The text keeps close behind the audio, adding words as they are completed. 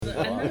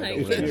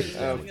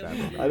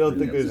I don't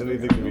think there's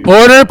anything to be...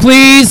 Order,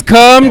 please.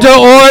 Come to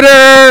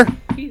order.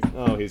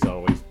 Oh, he's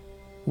always...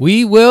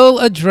 We will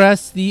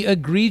address the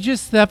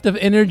egregious theft of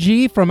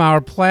energy from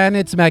our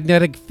planet's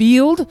magnetic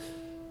field.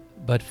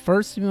 But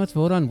first, we must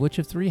vote on which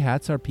of three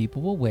hats our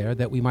people will wear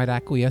that we might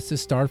acquiesce to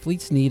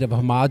Starfleet's need of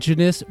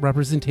homogeneous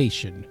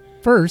representation.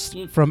 First,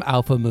 from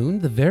Alpha Moon,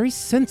 the very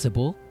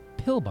sensible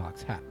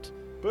pillbox hat.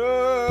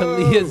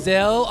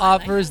 Paliazel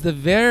offers the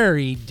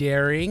very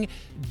daring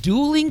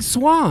dueling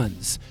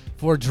swans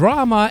for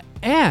drama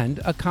and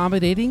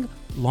accommodating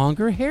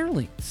longer hair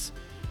lengths.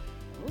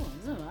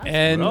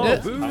 And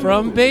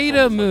from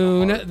Beta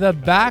Moon, the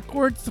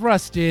backward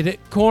thrusted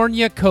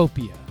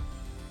cornucopia.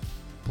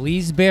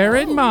 Please bear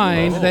in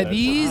mind that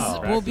these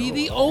will be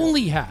the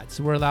only hats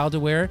we're allowed to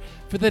wear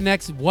for the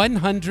next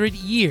 100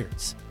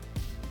 years.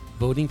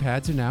 Voting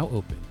pads are now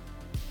open.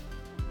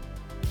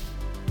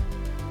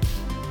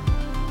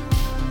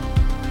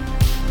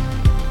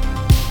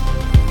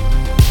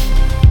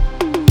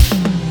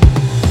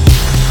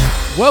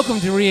 Welcome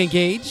to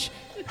Reengage,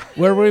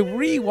 where we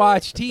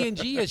rewatch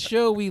TNG, a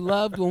show we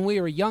loved when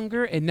we were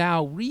younger, and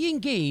now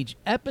re-engage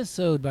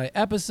episode by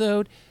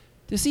episode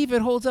to see if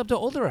it holds up to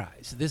older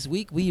eyes. This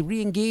week, we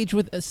re-engage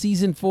with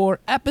Season 4,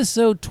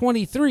 Episode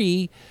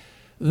 23,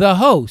 The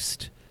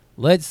Host.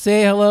 Let's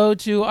say hello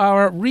to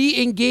our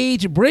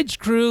re-engage bridge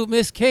crew,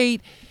 Miss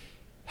Kate.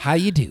 How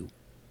you do?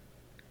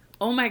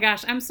 Oh my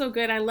gosh, I'm so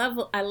good. I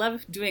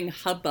love doing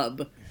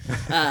hubbub.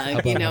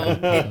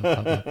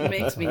 It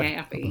makes me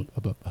happy.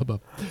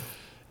 Hubbub.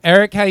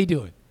 Eric, how you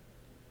doing?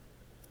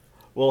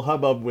 Well,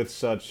 hubbub with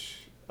such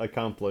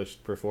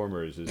accomplished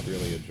performers is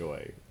really a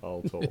joy,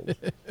 all told.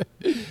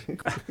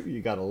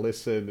 You gotta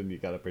listen and you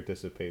gotta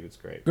participate. It's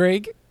great.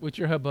 Greg, what's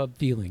your hubbub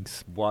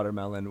feelings?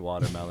 Watermelon. Two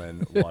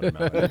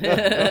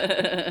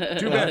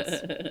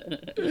bits.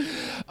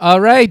 All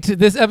right.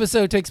 This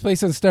episode takes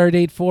place on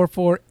Stardate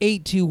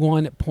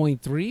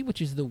 44821.3,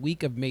 which is the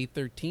week of May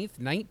 13th,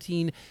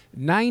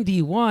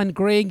 1991.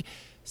 Greg,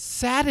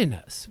 sadden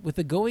us with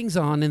the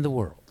goings-on in the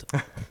world.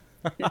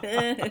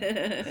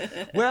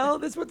 Well,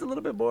 this one's a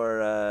little bit more,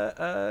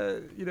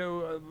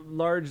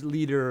 large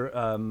leader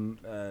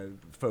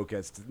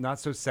focused. Not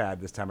so sad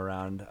this time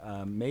around.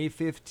 May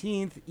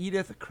 15th,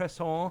 Edith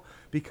Cresson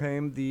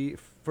became the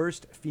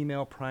first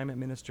female prime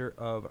minister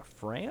of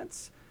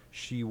France.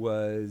 She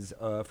was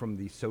from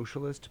the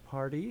Socialist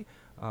Party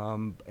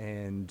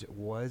and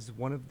was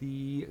one of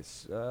the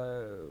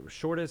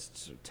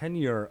shortest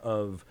tenure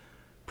of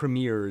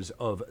premiers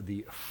of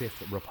the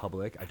Fifth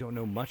Republic. I don't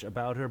know much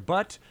about her,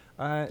 but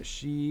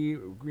she,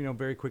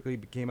 very quickly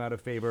became out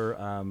of favor,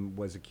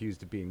 was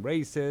accused of being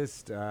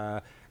racist,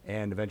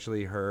 and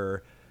eventually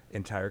her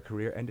entire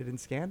career ended in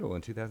scandal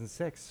in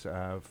 2006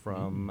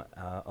 from,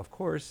 of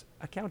course,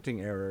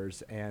 accounting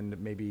errors and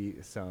maybe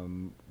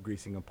some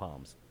greasing of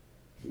palms.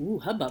 Ooh,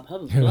 hubbub.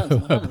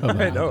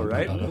 I know,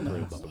 right?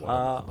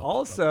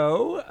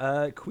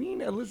 Also, Queen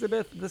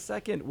Elizabeth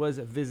II was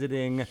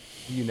visiting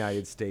the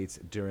United States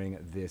during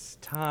this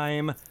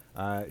time.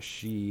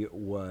 She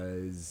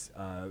was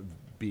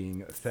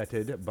being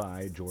feted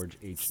by George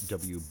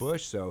H.W.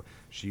 Bush. So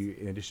she,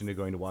 in addition to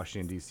going to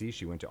Washington, D.C.,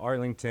 she went to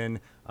Arlington,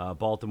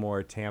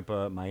 Baltimore,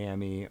 Tampa,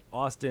 Miami,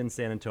 Austin,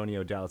 San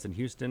Antonio, Dallas, and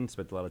Houston.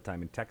 Spent a lot of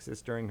time in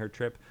Texas during her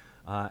trip.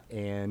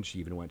 And she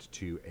even went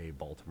to a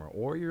Baltimore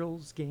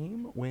Orioles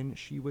game when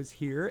she was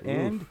here. Oof.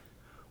 And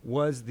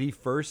was the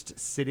first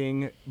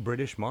sitting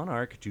British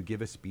monarch to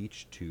give a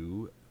speech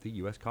to the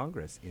U.S.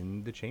 Congress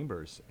in the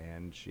chambers.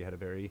 And she had a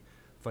very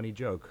funny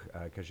joke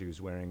because she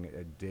was wearing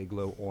a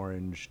Dayglow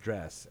orange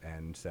dress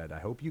and said, "I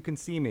hope you can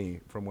see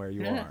me from where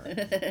you are."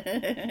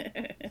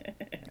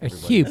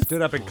 Everybody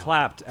stood up and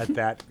clapped at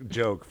that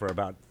joke for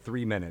about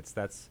 3 minutes.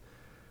 That's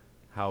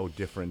how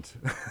different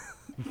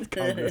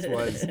Congress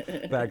was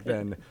back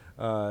then.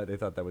 They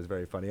thought that was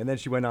very funny. And then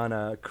she went on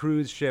a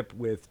cruise ship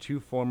with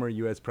two former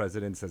U.S.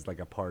 presidents as like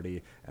a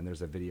party. And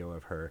there's a video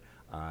of her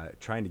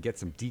trying to get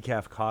some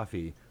decaf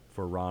coffee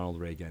for Ronald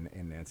Reagan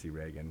and Nancy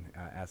Reagan,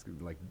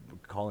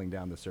 calling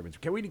down the servants.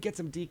 Can we get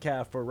some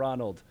decaf for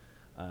Ronald?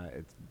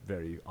 It's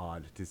very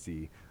odd to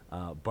see.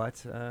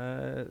 But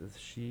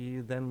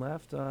she then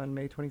left on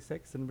May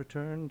 26th and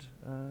returned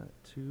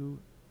to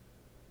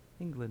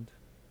England.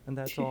 And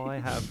that's all I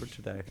have for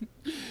today.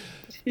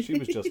 She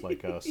was just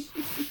like us.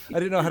 I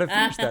didn't know how to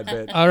finish that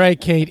bit. All right,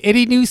 Kate.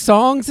 Any new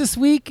songs this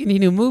week? Any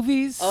new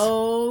movies?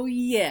 Oh,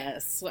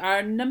 yes.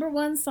 Our number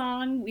one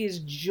song is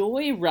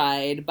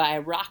Joyride by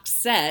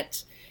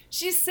Roxette.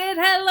 She said,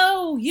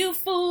 "Hello, you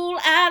fool,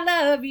 I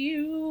love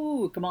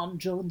you. Come on,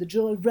 join the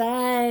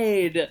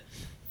joyride."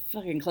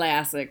 Fucking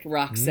classic,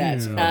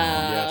 Roxette.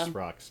 Yes,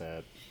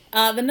 Roxette.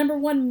 The number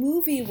one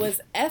movie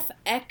was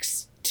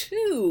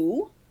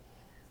FX2.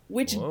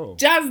 Which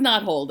does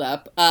not hold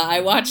up. I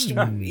watched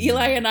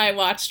Eli and I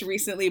watched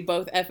recently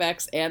both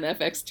FX and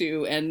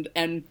FX2,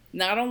 and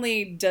not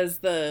only does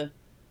the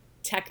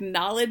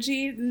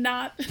technology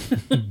not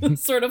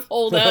sort of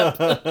hold up,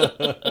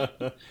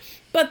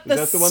 but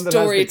the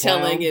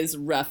storytelling is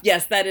rough.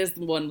 Yes, that is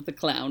the one with the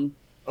clown.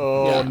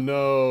 Oh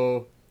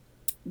no!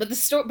 But the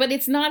story, but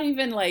it's not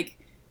even like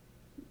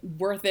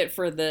worth it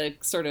for the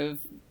sort of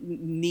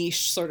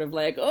niche, sort of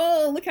like,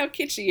 oh, look how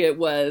kitschy it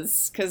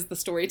was, because the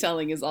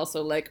storytelling is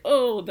also like,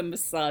 oh, the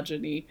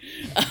misogyny.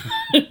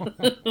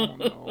 Oh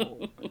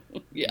no.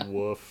 Yeah.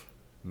 Woof.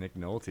 Nick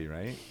Nolte,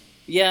 right?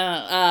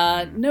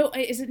 Yeah. No,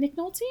 is it Nick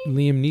Nolte?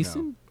 Liam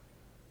Neeson?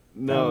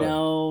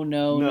 No.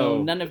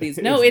 No, none of these.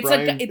 No,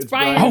 it's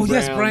Brian. Oh,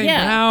 yes, Brian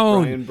Yeah.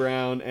 Brown. Brian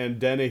Brown and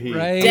Dennehy.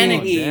 Right.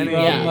 Dennehy. Dennehy. From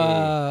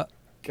Yeah.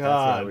 That's what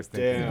I was God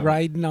thinking damn. of.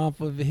 riding off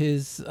of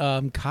his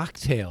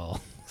cocktail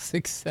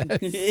success.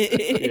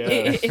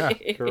 Yeah,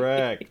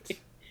 correct.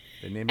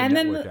 They named a And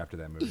then network after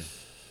that movie.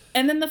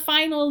 And then the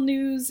final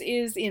news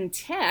is in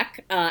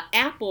tech.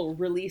 Apple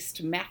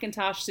released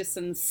Macintosh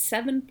System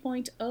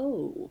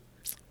 7.0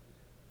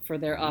 for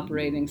their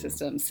operating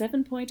system.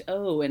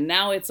 7.0. And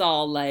now it's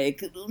all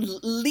like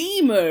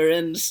lemur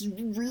and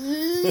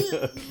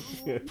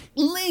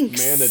lynx.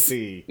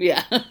 Manatee.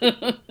 Yeah.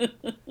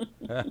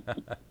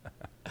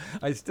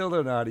 I still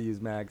don't know how to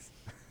use Macs.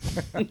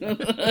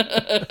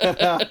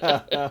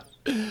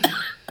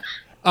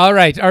 All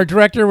right. Our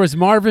director was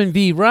Marvin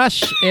V.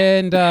 Rush,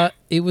 and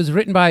it was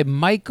written by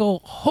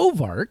Michael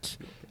Hovart.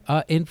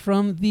 And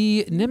from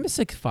the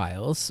Nemesis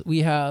Files,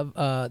 we have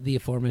the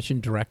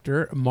aforementioned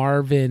director,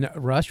 Marvin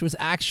Rush, was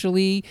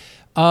actually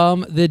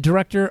the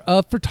director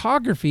of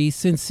photography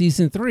since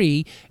season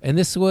 3. And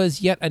this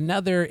was yet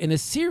another in a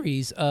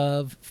series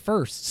of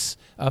firsts.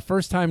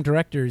 First-time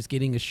directors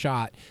getting a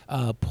shot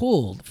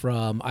pulled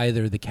from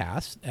either the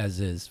cast, as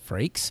is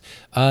Frakes,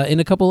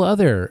 and a couple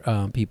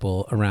other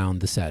people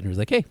around the set. And he was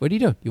like, hey, what are you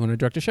doing? You want to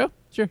direct a show?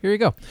 Sure, here you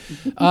go.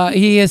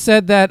 He has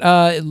said that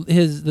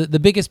the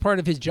biggest part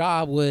of his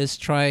job was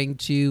trying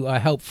to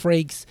help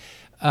Frakes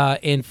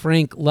and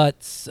Frank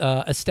Lutz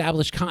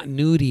establish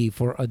continuity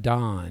for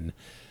Adon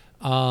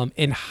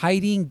and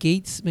hiding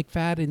Gates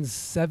McFadden's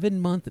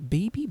 7-month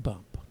baby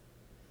bump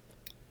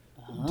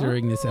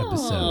during this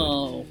episode.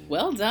 Oh,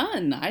 well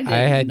done. I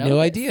had no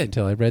idea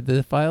until I read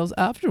the files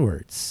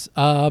afterwards.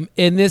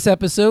 In this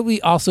episode, we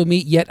also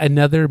meet yet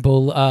another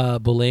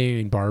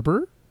Bolivian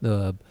barber,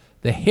 the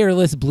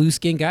hairless blue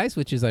skin guys,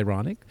 which is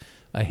ironic.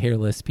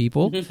 Hairless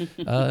people,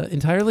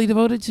 entirely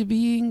devoted to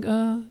being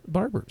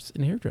barbers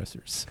and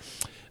hairdressers.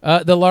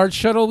 The large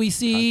shuttle we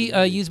see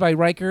used by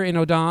Riker and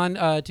Odon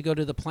to go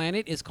to the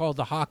planet is called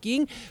the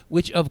Hawking,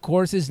 which of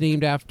course is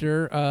named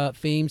after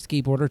famed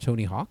skateboarder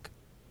Tony Hawk.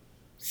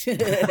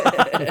 And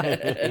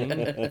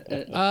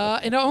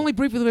I'll only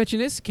briefly mention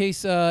this in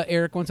case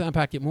Eric wants to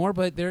unpack it more,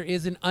 but there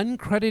is an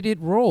uncredited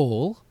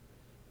role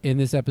in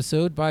this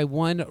episode by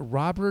one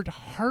Robert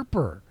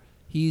Harper.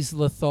 He's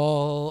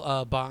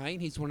Lethal Bine.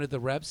 He's one of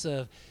the reps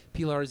of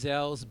Pilar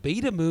Zell's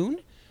Beta Moon.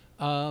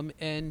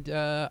 And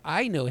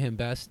I know him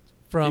best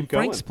from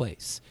Frank's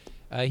Place.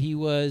 He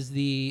was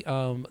the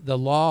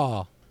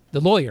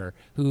lawyer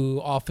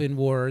who often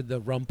wore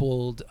the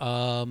rumpled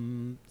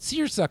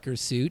seersucker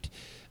suit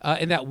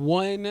in that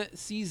one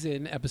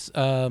season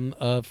episode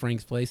of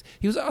Frank's Place.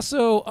 He was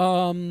also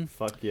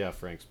Fuck yeah,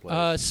 Frank's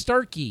Place.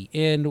 Starkey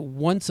in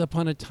Once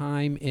Upon a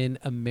Time in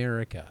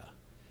America.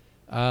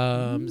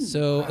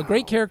 So a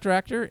great character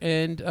actor,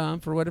 and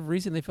for whatever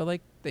reason, they felt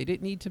like they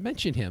didn't need to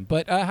mention him.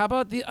 But how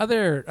about the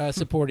other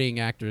supporting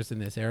actors in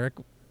this, Eric?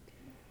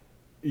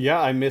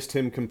 Yeah, I missed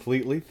him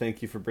completely.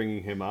 Thank you for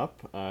bringing him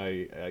up.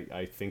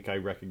 I think I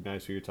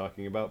recognize who you're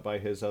talking about by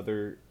his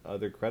other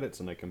credits,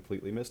 and I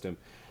completely missed him.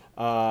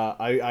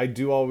 I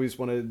do always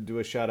want to do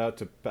a shout out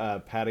to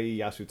Patty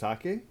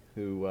Yasutake,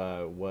 who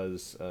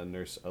was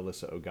Nurse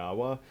Alyssa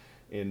Ogawa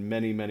in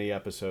many, many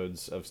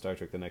episodes of Star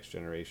Trek The Next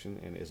Generation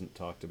and isn't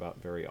talked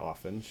about very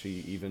often.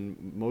 She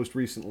even most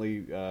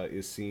recently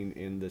is seen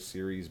in the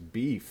series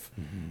Beef,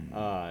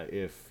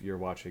 if you're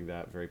watching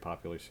that very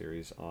popular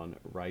series on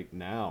right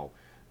now.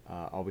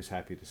 Always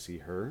happy to see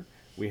her.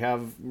 We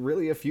have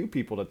really a few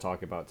people to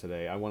talk about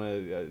today. I want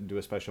to do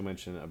a special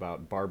mention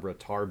about Barbara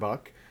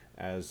Tarbuck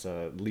as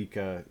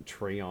Lika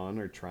Tryon,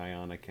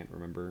 I can't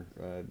remember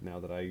now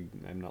that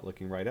I'm not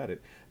looking right at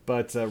it.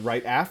 But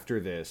right after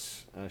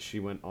this, she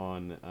went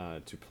on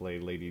to play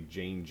Lady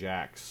Jane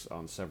Jacks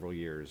on several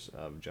years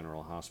of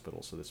General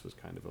Hospital, so this was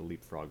kind of a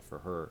leapfrog for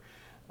her.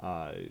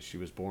 She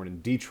was born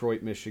in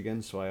Detroit,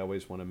 Michigan, so I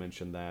always want to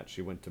mention that.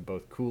 She went to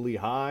both Cooley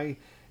High,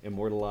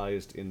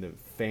 immortalized in the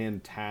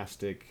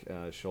fantastic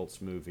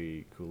Schultz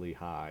movie Cooley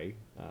High,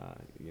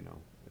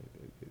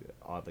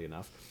 oddly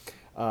enough,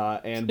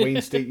 and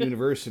Wayne State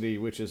University,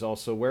 which is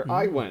also where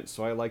I went.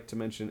 So I like to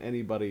mention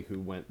anybody who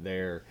went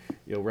there.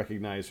 You'll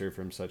recognize her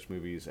from such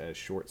movies as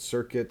Short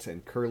Circuit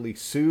and Curly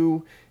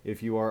Sue,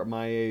 if you are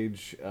my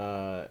age,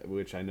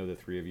 which I know the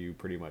three of you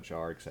pretty much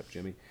are, except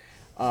Jimmy.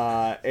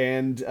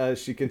 And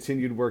she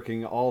continued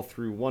working all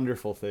through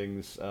wonderful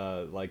things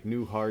like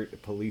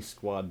Newhart, Police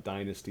Squad,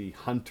 Dynasty,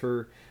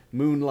 Hunter,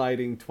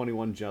 Moonlighting,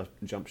 21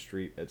 Jump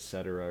Street,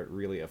 etc.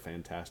 Really a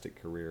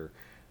fantastic career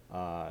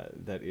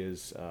that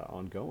is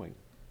ongoing.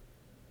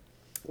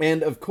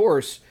 And of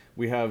course,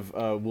 we have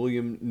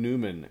William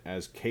Newman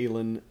as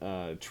Kalen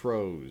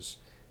Trose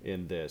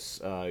in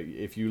this.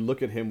 If you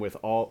look at him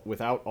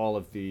without all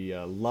of the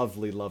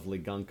lovely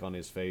gunk on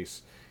his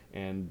face,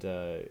 and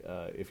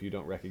if you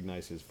don't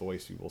recognize his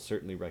voice, you will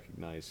certainly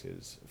recognize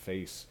his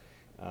face.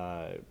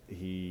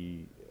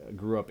 He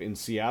grew up in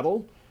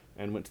Seattle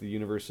and went to the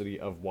University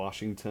of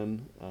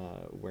Washington,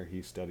 where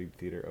he studied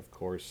theater, of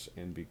course,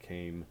 and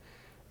became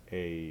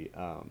a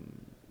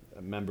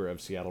member of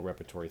Seattle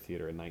Repertory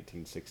Theater in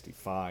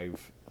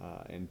 1965,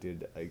 and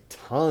did a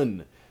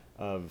ton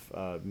of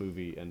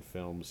movie and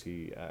films.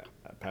 He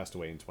passed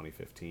away in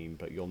 2015,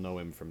 but you'll know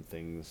him from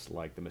things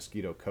like The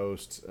Mosquito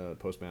Coast,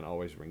 Postman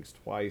Always Rings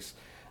Twice,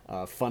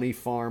 Funny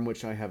Farm,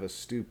 which I have a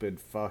stupid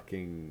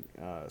fucking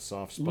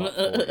soft spot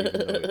for,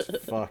 even though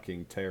it's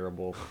fucking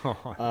terrible.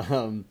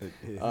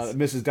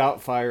 Mrs.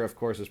 Doubtfire, of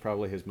course, is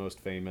probably his most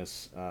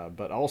famous,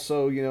 but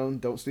also,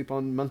 Don't Sleep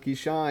on Monkey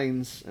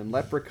Shines and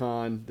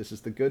Leprechaun. This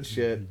is the good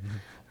shit.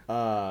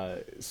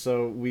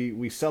 So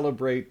we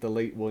celebrate the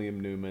late William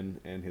Newman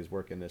and his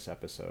work in this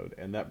episode,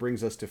 and that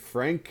brings us to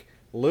Frank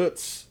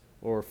Lutz,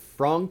 or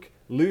Frank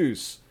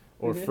Luce,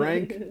 or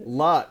Frank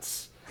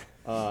Lutz,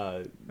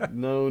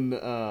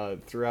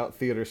 known throughout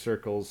theater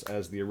circles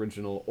as the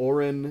original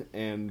Orin,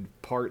 and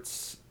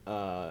parts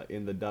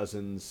in the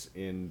dozens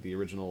in the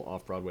original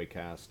off-Broadway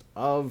cast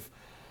of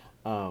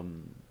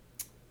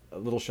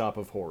Little Shop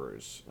of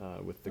Horrors,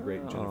 with the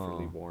great Jennifer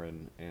Lee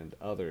Warren and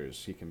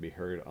others. He can be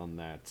heard on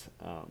that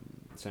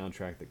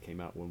soundtrack that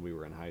came out when we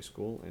were in high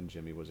school and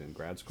Jimmy was in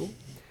grad school.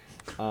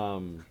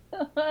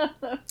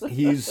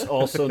 He's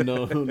also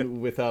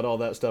known, without all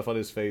that stuff on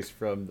his face,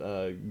 from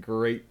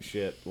great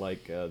shit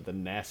like The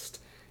Nest,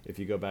 if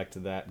you go back to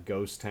that,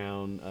 Ghost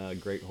Town,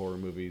 great horror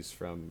movies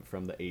from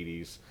the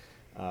 80s,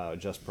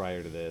 just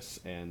prior to this,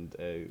 and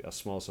a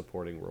small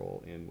supporting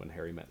role in When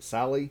Harry Met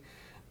Sally.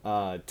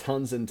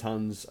 Tons and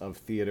tons of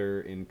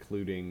theater,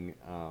 including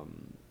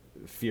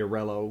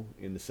Fiorello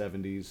in the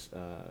 70s,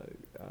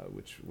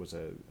 which was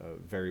a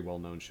very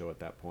well-known show at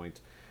that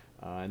point.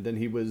 And then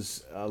he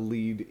was a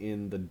lead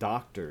in The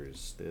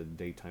Doctors, the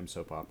daytime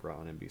soap opera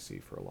on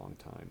NBC, for a long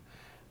time.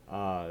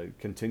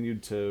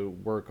 Continued to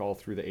work all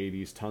through the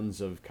 80s,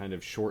 tons of kind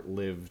of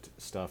short-lived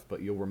stuff,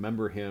 but you'll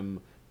remember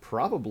him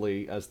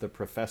probably as the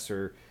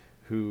professor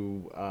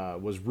who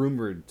was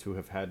rumored to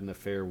have had an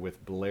affair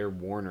with Blair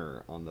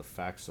Warner on The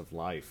Facts of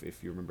Life,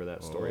 if you remember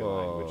that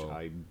storyline, which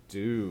I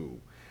do.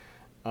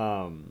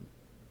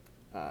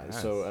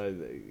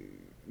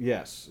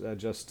 Yes,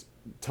 just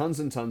tons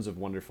and tons of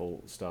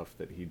wonderful stuff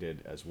that he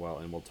did as well,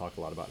 and we'll talk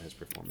a lot about his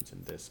performance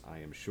in this, I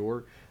am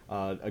sure.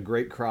 A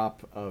great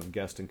crop of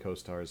guest and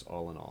co-stars,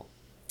 all in all.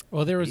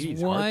 Well, there was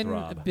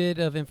one bit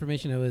of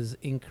information that was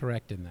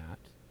incorrect in that.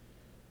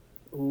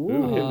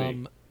 Ooh, hit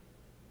me.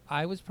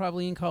 I was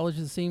probably in college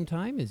at the same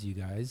time as you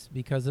guys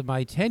because of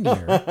my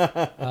tenure,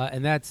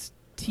 and that's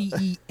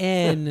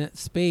TEN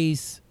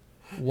space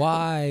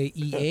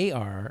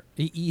YEAR,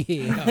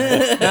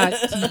 not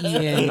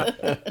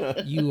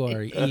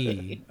TENURE.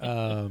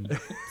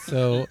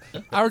 So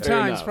our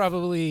time's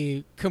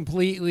probably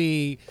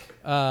completely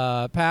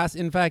past.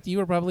 In fact, you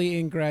were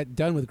probably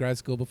done with grad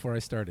school before I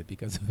started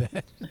because of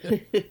that.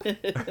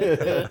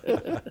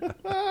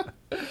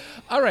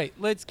 All right,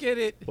 let's get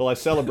it. Well, I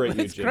celebrate you,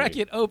 Jimmy. Let's crack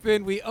it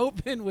open. We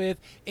open with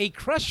a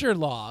Crusher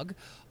log,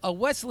 a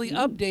Wesley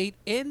update,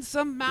 and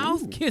some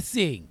mouth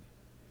kissing.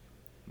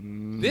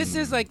 This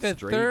is like the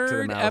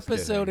third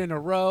episode in a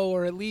row,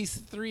 or at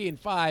least 3 and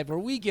 5, where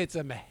we get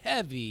some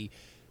heavy,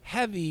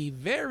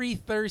 very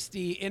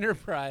thirsty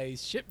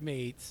Enterprise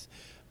shipmates.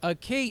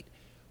 Kate,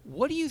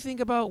 what do you think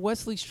about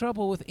Wesley's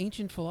trouble with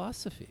ancient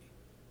philosophy?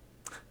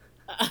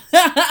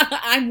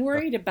 I'm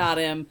worried about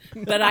him,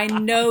 but I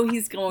know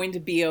he's going to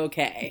be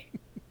okay.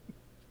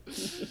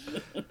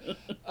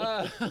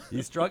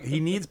 He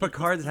needs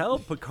Picard's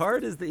help.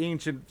 Picard is the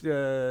ancient,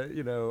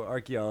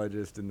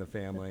 archaeologist in the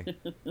family.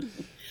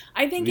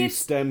 I think these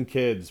STEM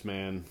kids,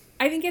 man.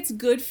 I think it's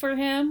good for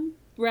him,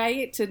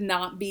 right, to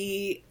not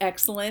be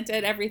excellent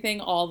at everything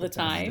all the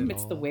time.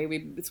 It's the way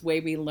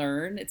we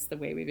learn. It's the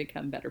way we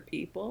become better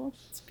people.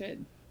 It's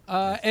good.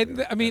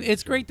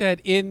 It's great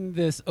that in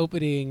this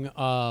opening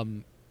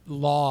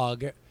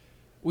log,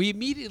 we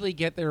immediately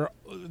get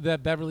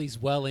that Beverly's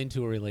well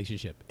into a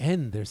relationship,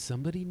 and there's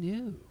somebody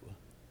new.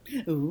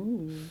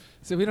 Ooh.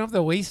 So we don't have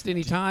to waste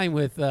any time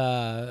with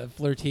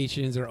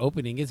flirtations or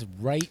opening. It's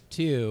right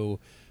to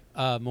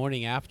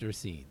morning after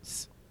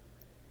scenes.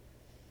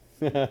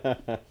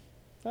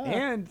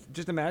 And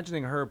just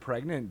imagining her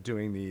pregnant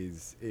doing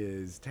these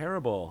is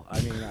terrible.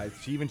 I mean,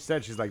 she even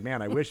said, she's like,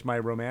 man, I wish my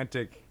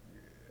romantic,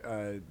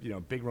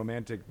 big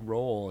romantic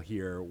role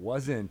here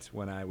wasn't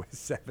when I was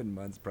 7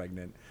 months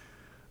pregnant.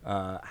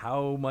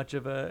 How much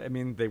of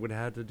they would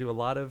have to do a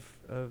lot of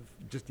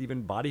just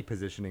even body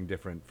positioning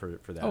different for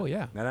that. Oh,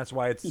 yeah. And that's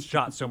why it's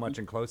shot so much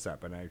in close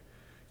up. And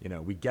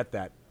we get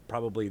that,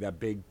 probably that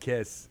big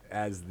kiss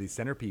as the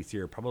centerpiece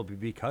here, probably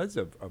because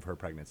of her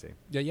pregnancy.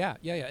 Yeah.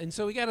 And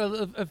so we got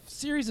a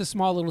series of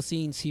small little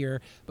scenes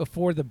here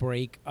before the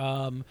break.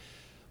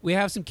 We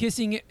have some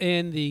kissing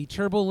in the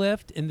turbo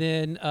lift, and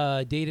then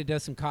Data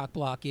does some cock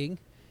blocking.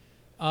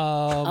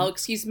 Oh,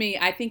 excuse me.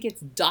 I think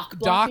it's dock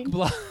Doc blocking.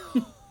 block.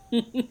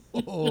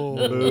 Oh,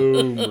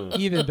 Boom.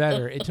 even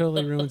better. It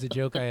totally ruins a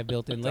joke I have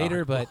built in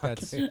later, but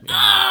that's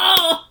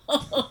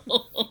Oh!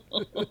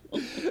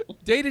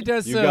 Data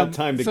does You got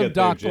time to some get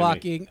there, dock Jimmy.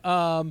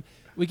 blocking.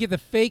 We get the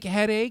fake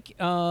headache,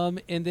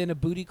 and then a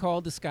booty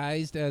call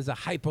disguised as a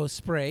hypo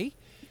spray.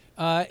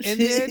 And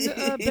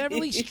then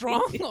Beverly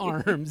strong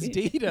arms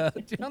Data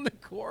down the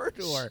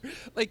corridor.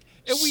 Like,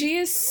 and She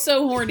is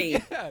so horny.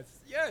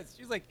 Yes.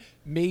 She's like,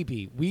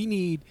 maybe we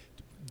need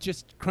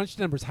just crunch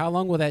numbers. How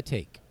long will that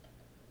take?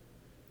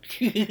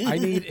 I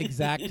need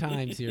exact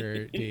times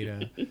here,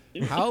 Data.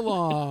 How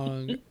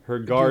long? Her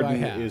do I garden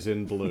have? is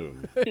in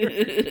bloom.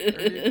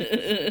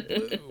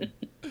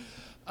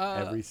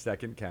 Every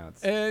second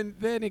counts. And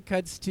then it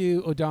cuts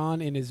to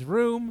Odon in his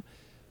room,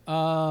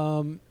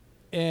 and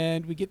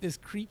we get this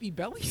creepy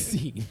belly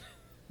scene.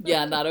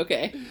 Yeah, not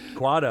okay.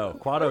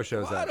 Quado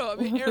shows up. I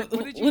mean, Eric,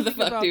 what did you What the think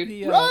fuck, about dude?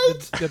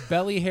 the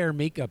belly hair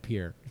makeup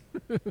here?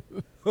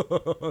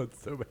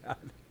 It's so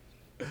bad.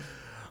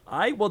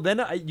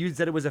 You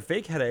said it was a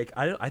fake headache.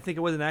 I think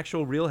it was an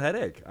actual real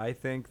headache. I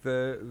think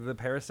the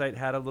parasite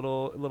had a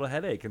little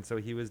headache, and so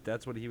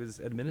that's what he was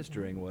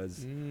administering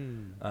was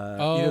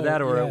either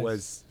that or it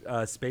was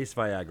space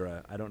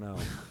Viagra. I don't know.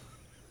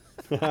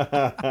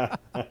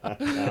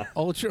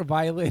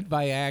 Ultraviolet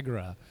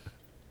Viagra.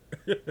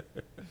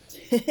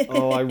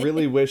 Oh, I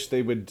really wish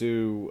they would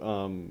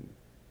do.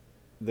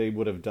 They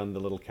would have done the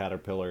little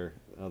caterpillar,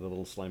 the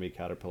little slimy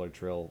caterpillar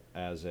trill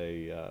as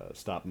a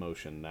stop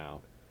motion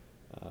now.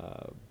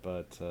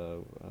 But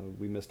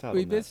we missed out.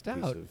 We on that missed piece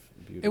out.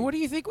 of beauty. And what do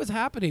you think was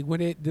happening when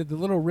it did the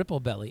little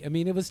ripple belly? I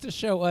mean, it was to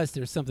show us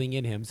there's something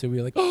in him, so we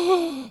were like,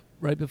 oh,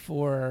 right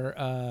before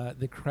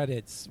the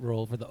credits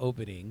roll for the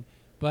opening.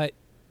 But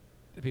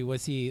I mean,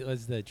 was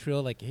the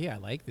trill like, hey, I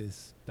like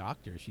this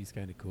doctor, she's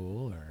kind of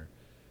cool, or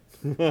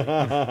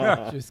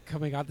just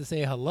coming out to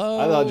say hello?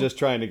 I thought just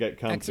trying to get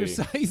comfy.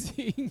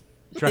 Exercising.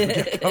 Trying to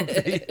get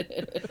comfy,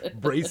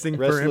 bracing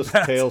for Restless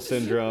impact. tail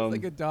syndrome.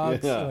 Like a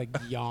dog Yeah. like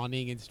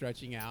yawning and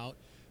stretching out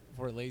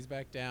before it lays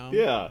back down.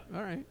 Yeah.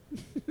 All right.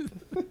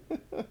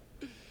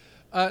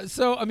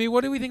 So, I mean,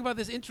 what do we think about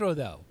this intro,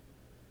 though?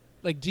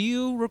 Like, do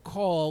you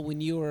recall when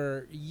you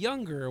were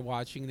younger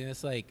watching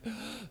this, like,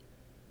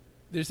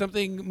 there's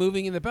something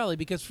moving in the belly?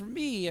 Because for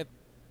me,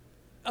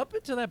 up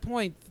until that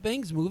point,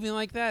 things moving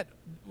like that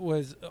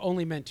was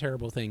only meant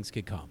terrible things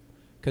could come.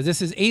 Because this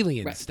is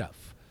alien Right.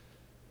 stuff.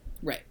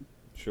 Right.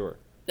 Sure.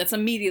 That's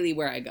immediately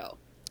where I go.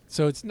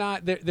 So it's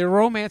not, their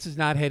romance is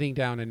not heading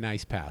down a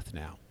nice path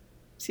now.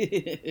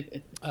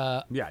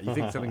 Yeah, you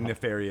think something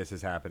nefarious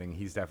is happening.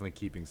 He's definitely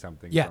keeping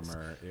something Yes. from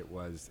her. It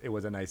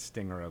was a nice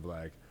stinger of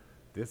like,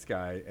 this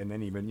guy, and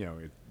then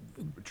even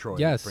Troy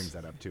Yes. brings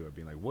that up too, of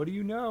being like, what do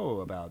you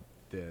know about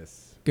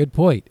this? Good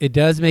point. It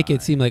does make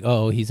it seem like,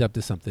 oh, he's up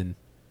to something.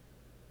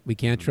 We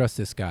can't trust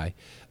this guy.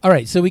 All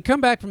right, so we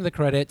come back from the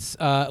credits,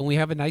 and we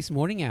have a nice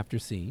morning after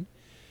scene.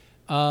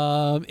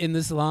 In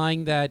this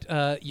line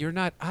that you're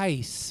not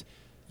ice,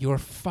 you're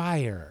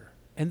fire.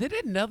 And then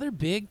another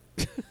big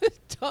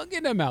tongue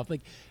in the mouth.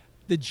 Like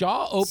the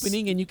jaw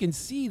opening, and you can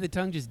see the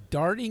tongue just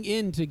darting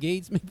into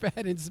Gates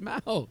McFadden's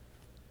mouth.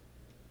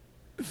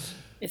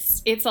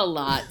 It's a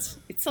lot.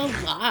 It's a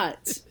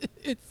lot.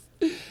 It's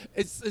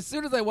as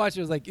soon as I watched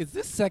it, I was like, is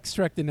this Sex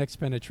Trek the Next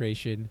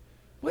Penetration?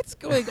 What's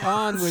going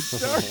on with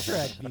Star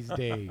Trek these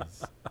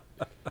days?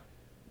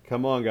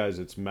 Come on, guys!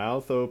 It's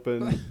mouth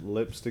open,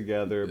 lips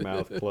together,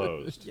 mouth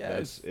closed.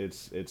 Yes.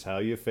 It's how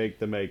you fake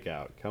the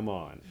makeout. Come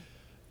on.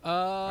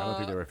 I don't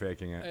think they were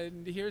faking it.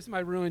 And here's my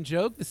ruined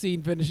joke. The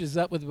scene finishes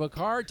up with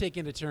Bakar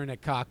taking a turn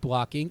at dock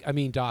blocking.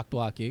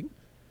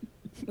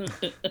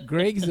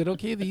 Greg, is it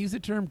okay to use the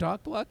term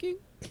dock blocking?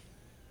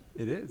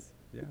 It is,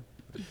 yeah.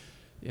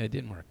 Yeah, it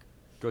didn't work.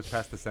 Goes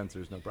past the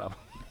censors, no problem.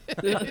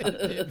 It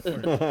didn't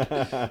work.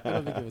 I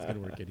don't think it was going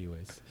to work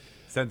anyways.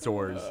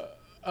 Censors.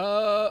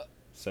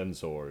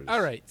 Sensors.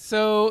 All right,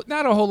 so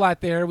not a whole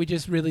lot there. We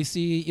just really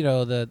see,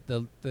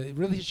 the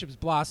relationship's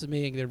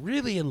blossoming. They're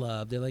really in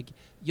love. They're like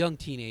young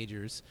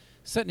teenagers,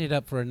 setting it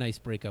up for a nice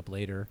breakup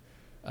later.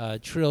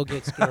 Trill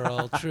gets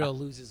girl. Trill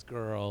loses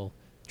girl.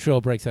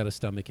 Trill breaks out of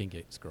stomach and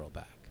gets girl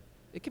back.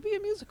 It could be a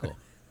musical.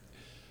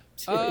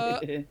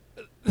 The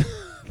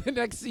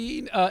next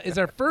scene is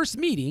our first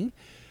meeting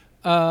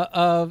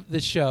of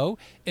the show.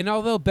 And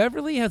although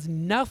Beverly has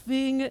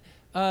nothing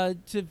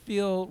to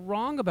feel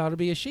wrong about or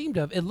be ashamed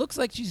of, it looks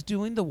like she's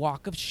doing the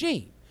walk of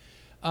shame.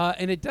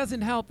 And it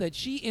doesn't help that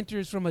she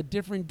enters from a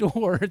different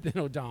door than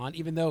Odon,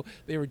 even though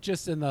they were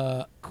just in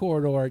the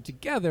corridor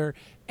together.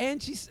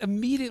 And she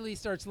immediately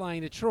starts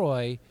lying to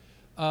Troy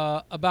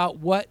about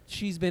what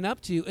she's been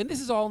up to. And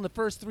this is all in the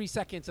first 3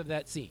 seconds of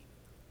that scene.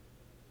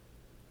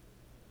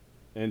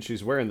 And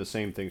she's wearing the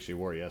same thing she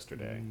wore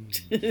yesterday.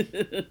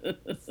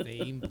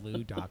 Same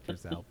blue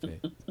doctor's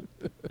outfit.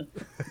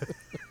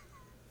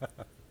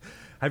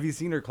 Have you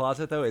seen her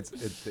closet though?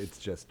 It's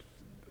just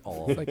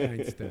all. It's like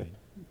Einstein.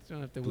 You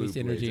don't have to Blue waste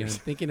energy on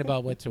blazers. thinking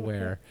about what to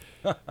wear.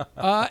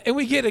 And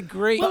we get a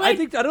great. Well, I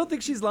don't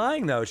think she's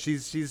lying though.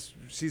 She's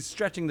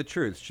stretching the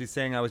truth. She's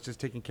saying I was just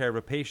taking care of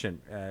a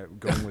patient,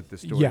 going with the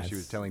story Yes. she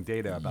was telling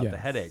Data about the Yes.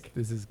 headache.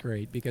 This is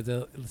great because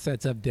it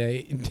sets up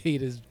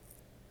Data's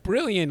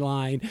brilliant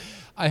line.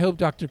 I hope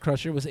Dr.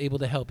 Crusher was able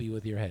to help you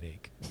with your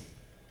headache.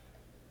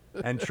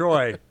 And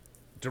Troy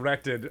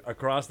directed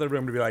across the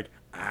room to be like,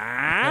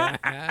 Yeah.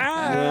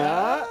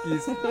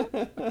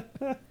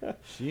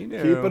 She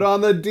knew. Keep it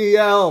on the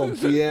DL,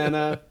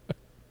 Deanna.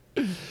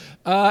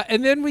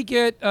 And then we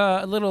get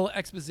a little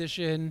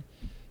exposition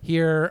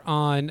here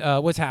on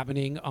what's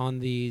happening on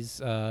these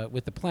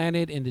with the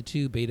planet and the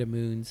 2 beta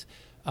moons.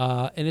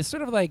 And it's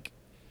sort of like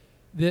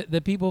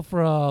the people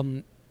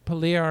from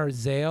Palear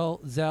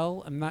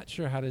Zell, I'm not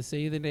sure how to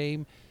say the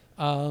name.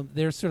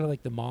 They're sort of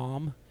like the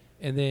mom.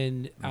 And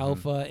then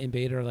Alpha and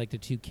Beta are like the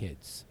 2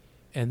 kids.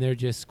 And they're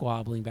just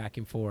squabbling back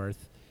and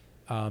forth.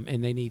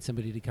 And they need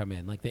somebody to come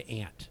in, like the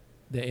aunt.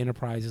 The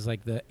Enterprise is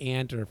like the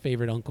aunt or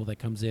favorite uncle that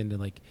comes in and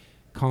like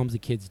calms the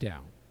kids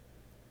down.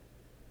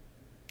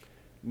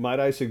 Might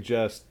I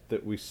suggest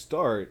that we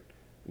start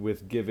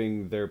with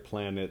giving their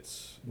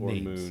planets or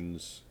Names.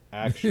 moons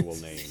actual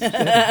names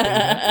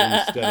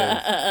instead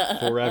of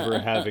forever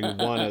having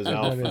one as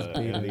alpha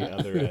and the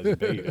other as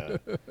beta.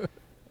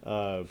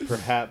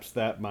 Perhaps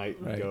that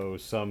might Right. go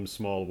some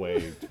small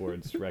way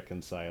towards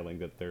reconciling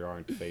that there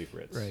aren't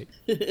favorites. Right.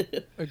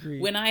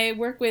 Agreed. When I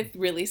work with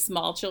really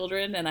small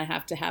children and I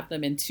have to have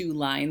them in 2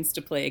 lines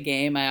to play a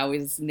game, I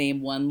always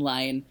name one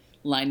line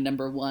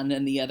number 1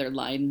 and the other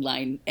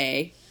line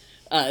A,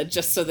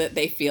 just so that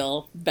they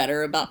feel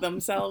better about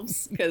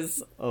themselves.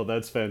 Because Oh,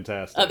 that's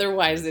fantastic.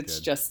 otherwise,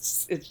 That's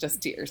it's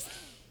just tears.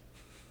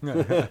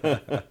 You're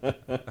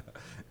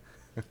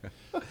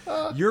That's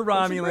a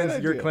great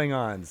Romulans, you're idea.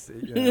 Klingons.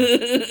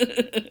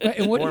 Right,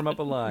 and Form up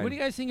a line. What do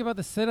you guys think about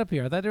the setup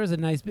here? I thought there was a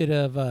nice bit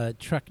of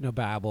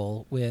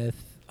technobabble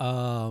with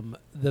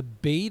the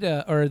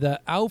beta or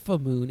the alpha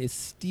moon is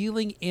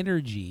stealing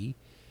energy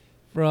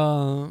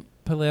from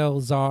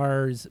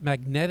Paleozar's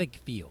magnetic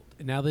field.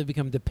 And now they've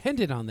become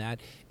dependent on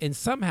that. And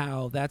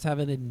somehow that's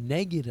having a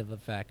negative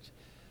effect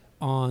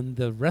on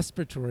the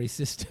respiratory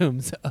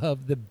systems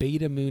of the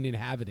beta moon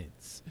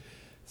inhabitants.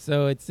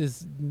 So it's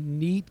this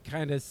neat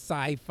kind of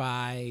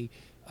sci-fi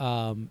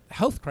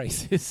health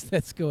crisis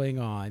that's going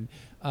on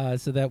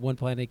so that one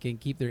planet can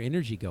keep their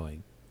energy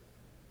going.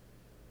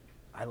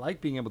 I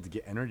like being able to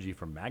get energy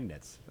from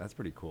magnets. That's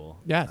pretty cool.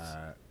 Yes.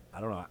 I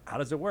don't know. How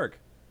does it work?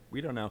 We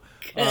don't know.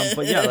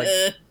 But yeah,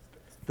 like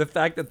the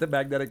fact that the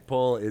magnetic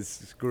pole is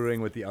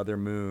screwing with the other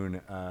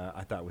moon,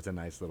 I thought was a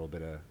nice little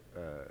bit of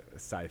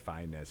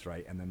sci-fi-ness,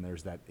 right? And then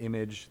there's that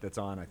image that's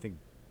on, I think,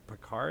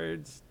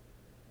 Picard's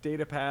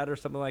data pad or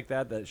something like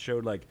that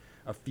showed like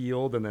a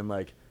field and then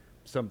like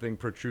something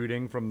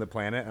protruding from the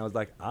planet. And I was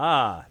like,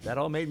 that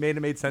all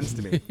made sense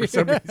to me. For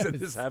some reason,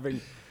 just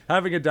having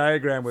a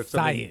diagram with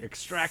something Science.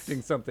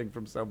 extracting something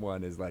from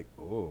someone is like,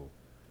 oh,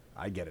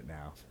 I get it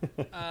now.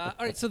 All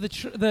right, so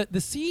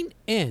the scene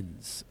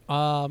ends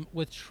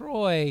with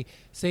Troy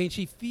saying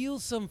she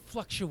feels some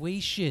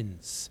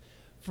fluctuations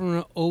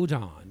from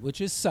Odon, which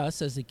is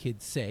sus, as the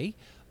kids say.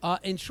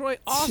 And Troy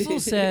also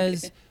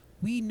says,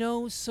 we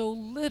know so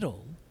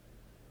little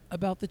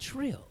about the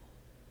Trill.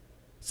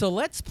 So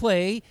let's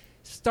play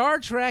Star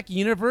Trek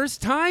Universe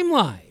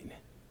Timeline.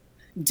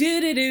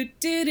 Do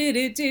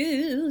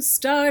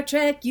Star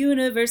Trek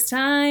Universe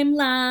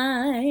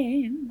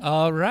Timeline.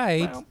 All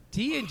right. Well.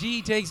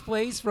 TNG takes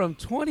place from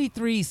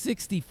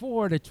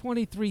 2364 to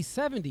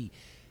 2370.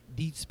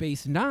 Deep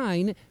Space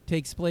Nine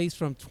takes place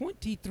from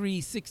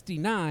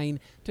 2369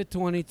 to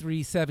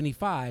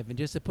 2375. And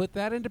just to put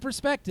that into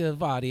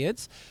perspective,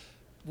 audience,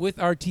 with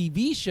our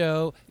TV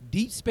show,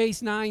 Deep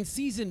Space Nine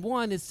Season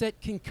 1 is set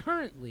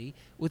concurrently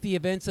with the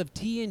events of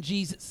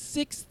TNG's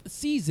 6th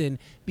season,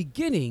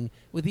 beginning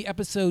with the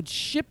episode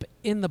Ship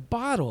in the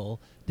Bottle,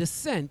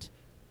 Descent,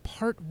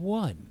 Part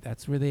 1.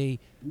 That's where they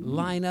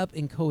line up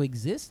and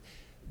coexist.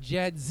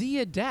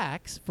 Jadzia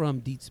Dax from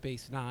Deep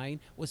Space Nine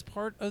was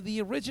part of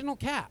the original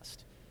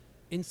cast.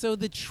 And so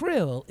the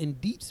Trill in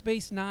Deep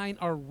Space Nine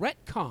are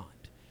retconned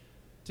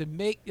to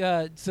make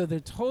so they're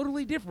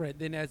totally different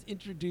than as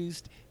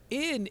introduced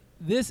in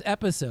this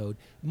episode,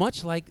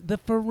 much like the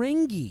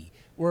Ferengi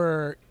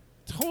were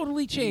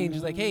totally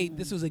changed. Like, hey,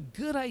 this was a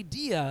good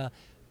idea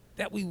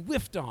that we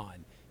whiffed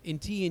on in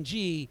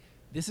TNG.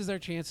 This is our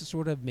chance to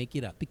sort of make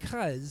it up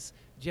because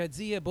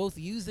Jadzia both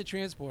use the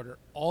transporter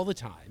all the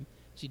time.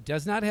 She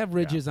does not have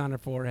ridges on her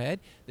forehead.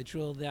 The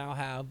Trill now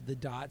have the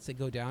dots that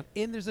go down.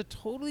 And there's a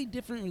totally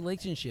different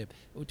relationship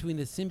between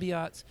the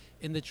symbiotes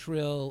and the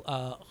Trill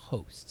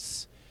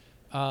hosts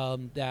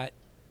that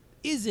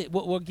isn't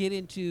what we'll get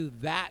into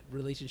that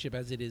relationship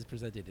as it is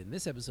presented in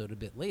this episode a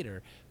bit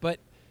later. But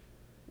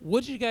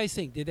what did you guys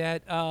think? Did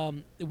that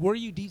were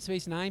you Deep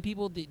Space Nine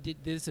people? Did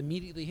this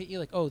immediately hit you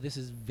like, oh, this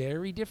is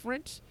very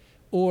different,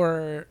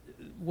 or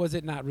was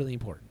it not really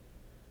important?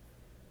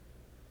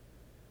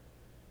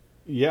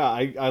 Yeah,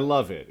 I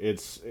love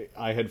it.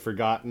 I had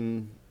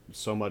forgotten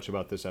so much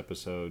about this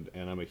episode,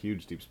 and I'm a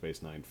huge Deep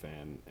Space Nine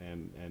fan,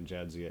 and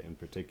Jadzia in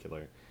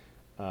particular,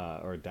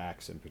 or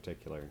Dax in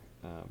particular,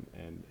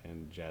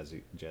 and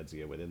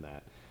Jadzia within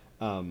that.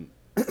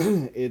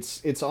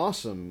 It's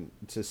awesome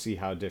to see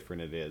how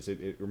different it is.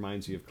 It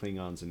reminds you of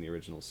Klingons in the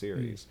original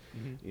series,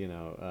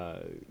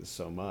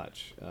 so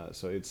much.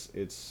 So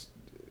it's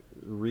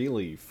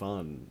really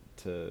fun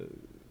to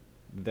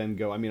then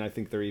go. I mean, I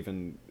think they're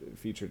even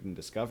featured in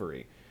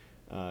Discovery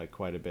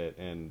quite a bit,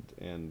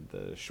 and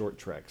the short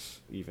treks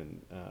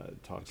even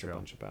talks a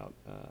bunch about.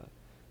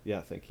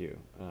 Yeah, thank you.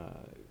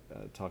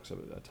 Talks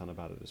a ton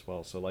about it as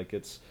well. So like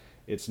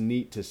it's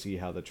neat to see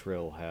how the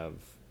Trill have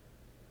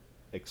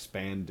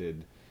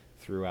expanded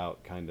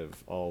throughout kind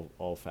of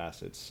all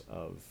facets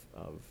of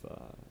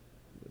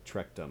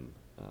Trekdom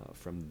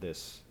from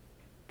this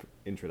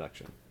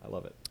introduction. I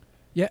love it.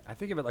 Yeah, I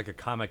think of it like a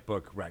comic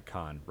book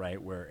retcon,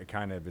 right? Where it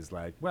kind of is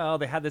like, well,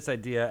 they had this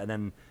idea and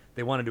then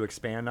they wanted to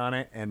expand on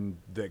it, and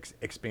the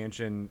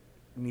expansion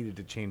needed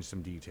to change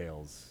some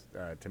details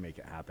to make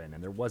it happen.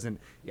 And there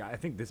wasn't. Yeah, I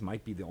think this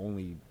might be the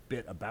only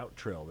bit about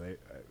Trill.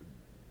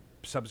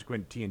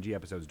 Subsequent TNG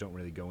episodes don't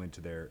really go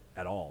into there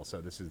at all, so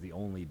this is the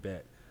only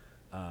bit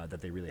that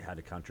they really had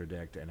to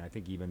contradict. And I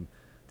think even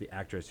the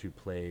actress who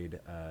played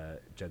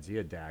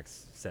Jadzia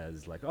Dax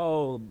says like,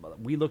 "Oh,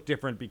 we look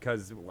different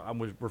because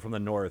we're from the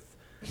north."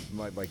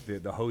 Like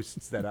the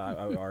hosts that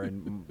are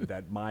in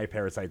that my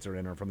parasites are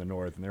in are from the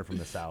north and they're from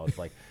the south.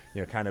 Like,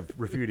 kind of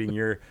refuting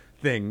your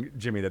thing,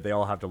 Jimmy, that they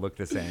all have to look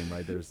the same,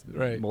 right? There's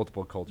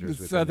multiple cultures.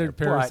 The southern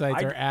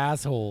parasites are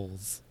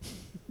assholes.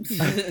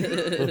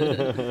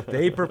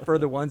 They prefer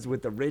the ones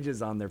with the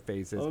ridges on their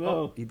faces. Oh,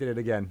 no. He did it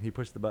again. He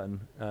pushed the button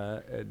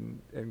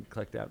and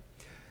clicked out.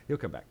 He'll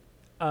come back.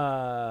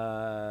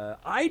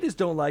 I just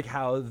don't like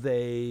how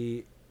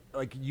they,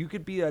 like, you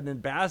could be an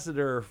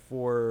ambassador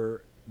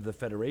for the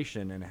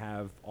Federation and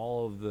have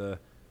all of the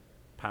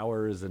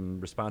powers and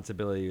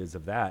responsibilities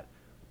of that,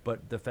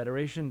 but the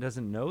Federation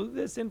doesn't know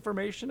this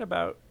information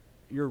about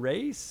your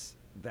race.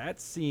 That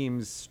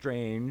seems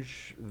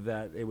strange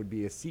that it would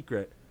be a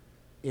secret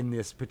in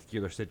this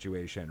particular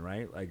situation,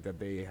 right? Like that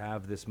they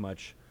have this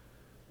much,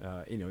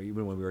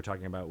 even when we were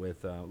talking about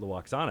with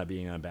Luoxana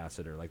being an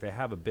ambassador, like they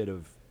have a bit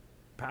of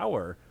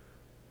power,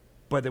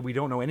 but that we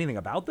don't know anything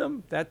about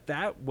them.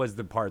 That was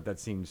the part that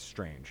seems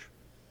strange.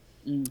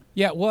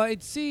 Yeah, well,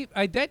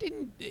 that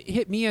didn't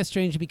hit me as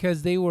strange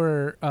because they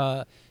were.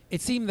 It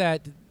seemed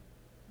that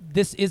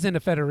this isn't a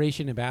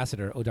Federation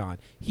ambassador, Odan.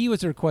 He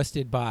was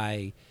requested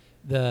by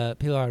the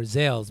Pilar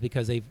Zales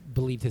because they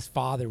believed his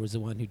father was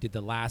the one who did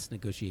the last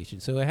negotiation.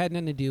 So it had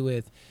nothing to do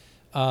with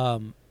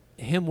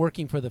him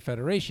working for the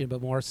Federation,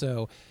 but more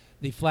so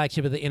the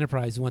flagship of the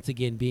Enterprise once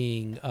again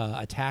being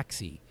a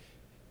taxi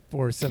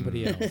for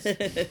somebody else.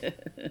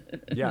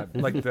 Yeah,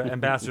 like the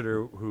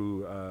ambassador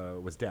who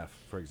was deaf,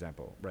 for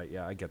example. Right,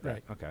 yeah, I get that.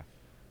 Right. Okay.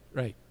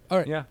 Right. All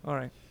right. Yeah, all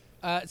right.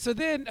 So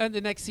then the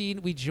next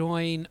scene, we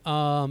join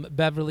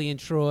Beverly and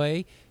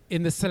Troy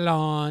in the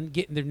salon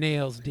getting their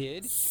nails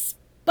did.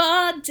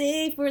 Spa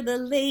day for the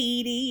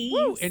ladies.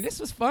 Woo, and this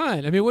was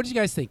fun. I mean, what did you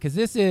guys think? Because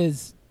this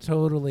is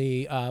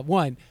totally,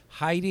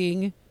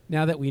 hiding,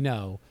 now that we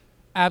know,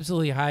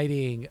 absolutely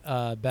hiding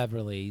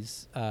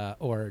Beverly's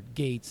or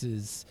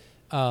Gates's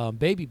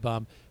baby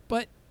bump,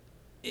 but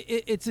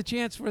it's a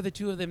chance for the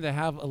two of them to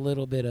have a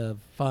little bit of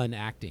fun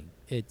acting.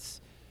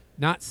 It's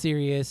not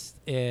serious,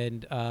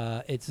 and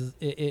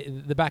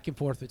the back and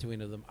forth between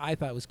them I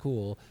thought was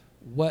cool.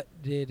 What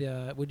did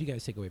you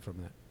guys take away from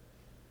that?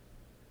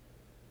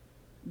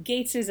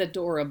 Gates is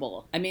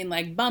adorable. I mean,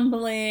 like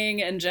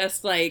bumbling and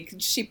just like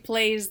she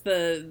plays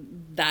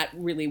that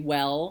really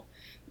well,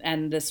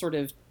 and the sort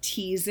of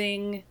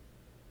teasing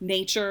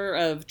nature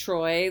of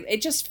Troy.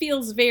 It just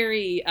feels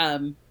very.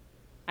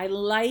 I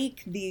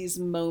like these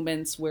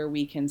moments where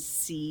we can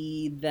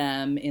see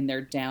them in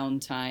their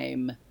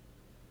downtime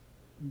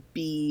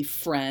be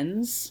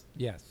friends.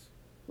 Yes.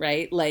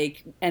 Right?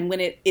 Like, and when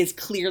it is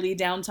clearly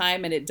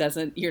downtime and it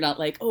doesn't, you're not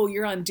like, oh,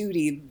 you're on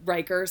duty,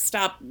 Riker,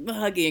 stop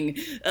hugging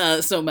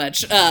so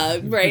much.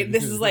 Right?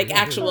 This is like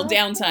actual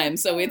downtime.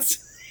 So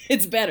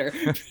it's better.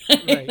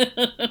 Right.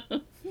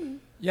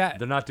 Yeah.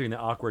 They're not doing the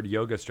awkward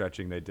yoga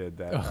stretching they did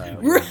that.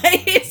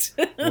 Right.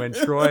 When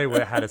Troy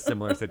had a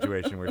similar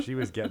situation where she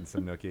was getting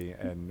some nookie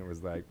and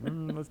was like,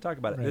 let's talk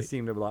about it. Right. This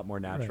seemed a lot more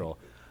natural.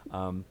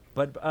 Right.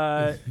 But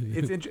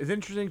it's an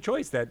interesting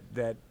choice that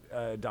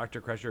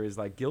Dr. Crusher is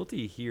like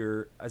guilty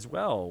here as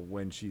well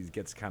when she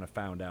gets kind of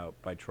found out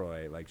by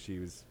Troy. Like she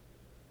was,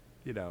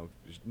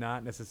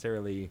 not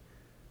necessarily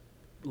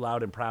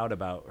loud and proud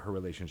about her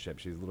relationship.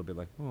 She's a little bit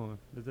like, oh,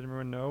 does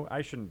everyone know?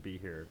 I shouldn't be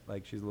here.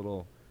 Like she's a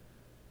little,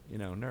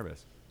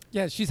 nervous.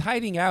 Yeah, she's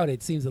hiding out,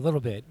 it seems a little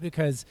bit,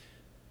 because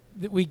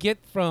we get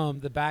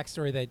from the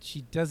backstory that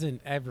she doesn't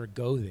ever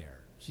go there.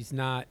 She's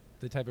not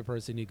the type of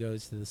person who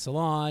goes to the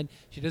salon.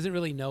 She doesn't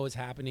really know what's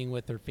happening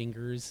with her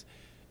fingers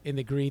in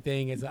the green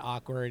thing. Is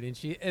awkward,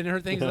 and her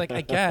thing's like,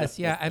 I guess,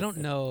 yeah, I don't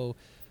know.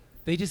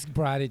 They just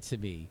brought it to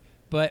me.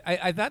 But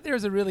I thought there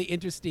was a really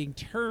interesting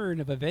turn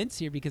of events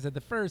here, because at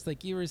the first,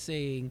 like you were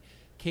saying,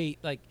 Kate,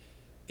 like,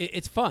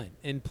 it's fun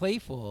and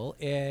playful,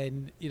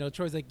 and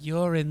Troy's like,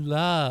 "You're in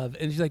love,"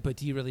 and she's like, "But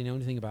do you really know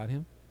anything about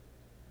him?"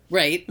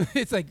 Right.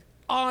 It's like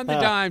on the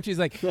dime. She's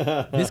like,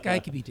 "This guy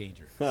could be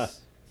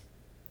dangerous."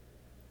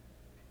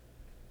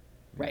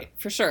 Right,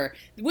 for sure.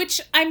 Which,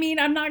 I mean,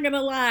 I'm not going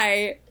to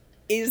lie,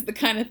 is the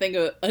kind of thing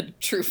a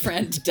true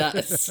friend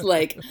does.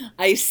 Like,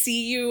 I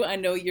see you, I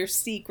know your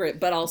secret,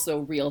 but also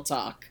real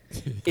talk.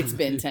 It's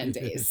been 10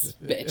 days,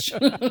 bitch.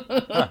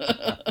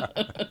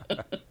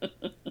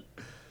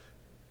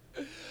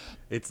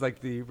 It's like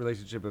the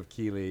relationship of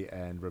Keeley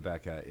and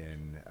Rebecca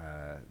in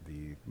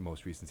the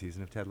most recent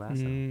season of Ted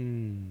Lasso.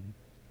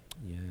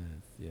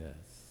 Yes.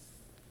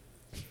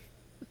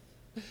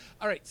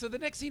 All right, so the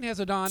next scene has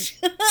O'Don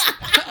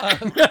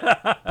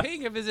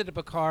paying a visit to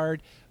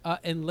Picard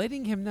and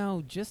letting him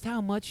know just how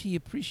much he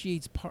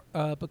appreciates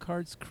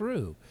Picard's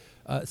crew,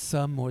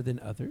 some more than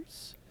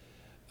others.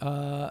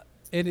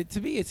 And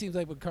to me, it seems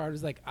like Picard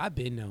was like, "I've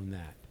been known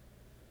that.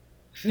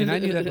 And I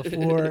knew that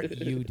before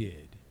you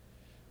did."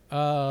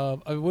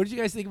 What did you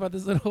guys think about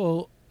this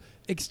little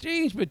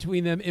exchange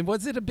between them? And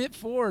was it a bit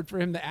forward for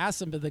him to ask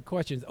some of the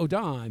questions,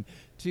 O'Don,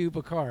 to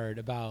Picard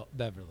about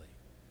Beverly?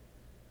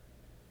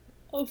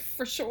 Oh,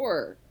 for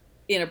sure.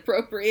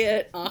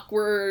 Inappropriate,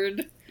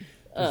 awkward,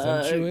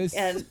 presumptuous,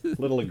 and a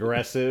little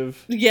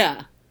aggressive.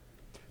 Yeah.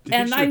 Do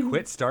you think she would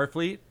quit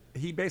Starfleet?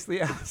 He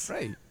basically asked.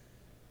 Right.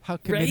 How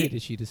committed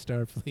is she to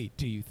Starfleet,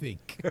 do you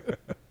think?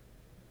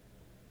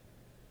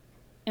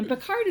 And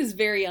Picard is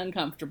very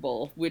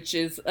uncomfortable, which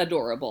is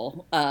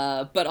adorable,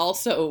 but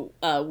also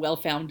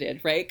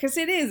well-founded, right? Because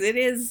it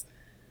is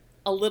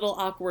a little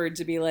awkward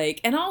to be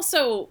like, and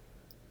also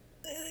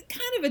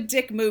kind of a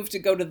dick move to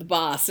go to the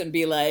boss and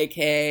be like,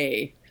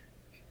 "Hey,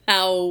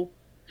 how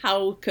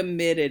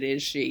committed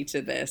is she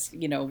to this?"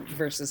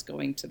 Versus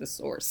going to the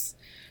source.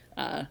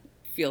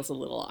 Feels a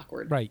little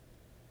awkward. Right.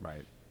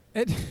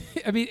 And,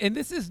 I mean, and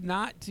this is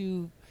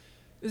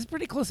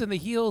pretty close in the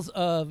heels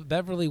of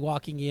Beverly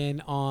walking in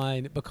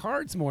on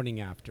Picard's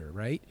morning after,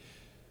 right?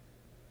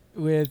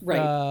 With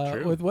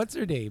what's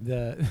her name,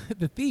 the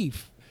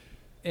thief,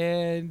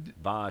 and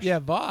Vosh. Yeah,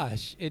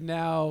 Vosh, and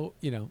now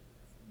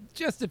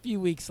just a few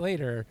weeks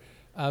later,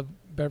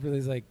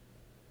 Beverly's like,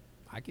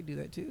 "I could do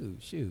that too.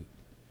 Shoot."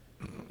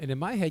 And in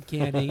my head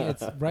canon,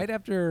 it's right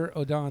after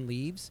O'Don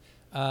leaves.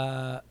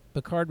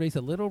 Picard makes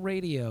a little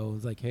radio.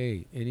 It's like,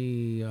 "Hey,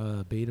 any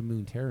Beta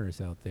Moon terrorists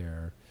out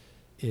there?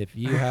 If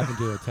you happen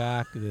to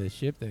attack the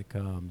ship that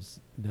comes,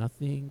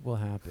 nothing will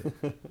happen."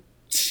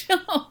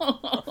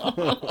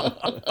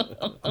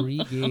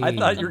 I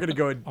thought you were going to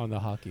go on the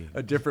hockey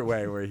a different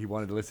way, where he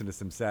wanted to listen to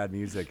some sad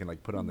music and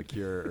like put on The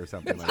Cure or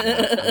something like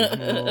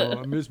that.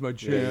 I missed my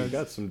chance. Yeah, you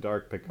got some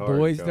dark Picard.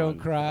 Boys going. Don't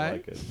Cry. I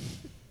like it.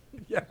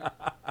 Yeah.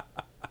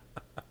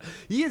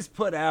 He is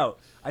put out.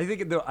 I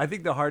think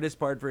the hardest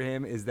part for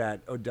him is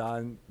that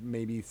O'Don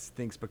maybe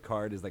thinks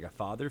Picard is like a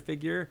father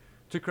figure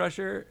to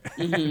Crusher,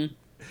 and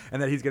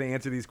that he's going to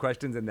answer these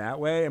questions in that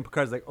way. And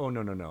Picard's like, "Oh,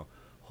 no.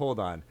 Hold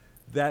on.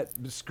 That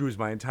screws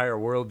my entire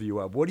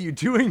worldview up. What are you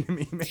doing to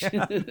me,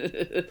 man?"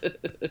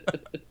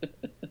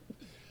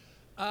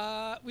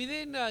 We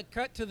then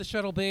cut to the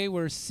shuttle bay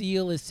where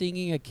Seal is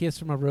singing "A Kiss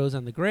from a Rose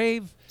on the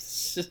Grave."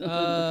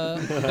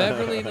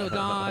 Beverly and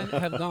O'Don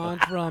have gone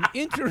from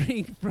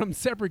entering from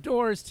separate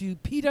doors to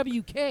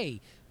PWK,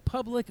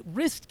 public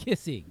wrist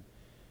kissing,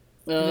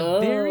 in a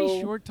very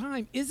short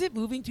time. Is it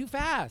moving too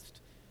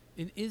fast?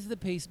 And is the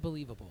pace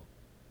believable?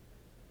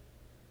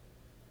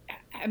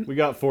 We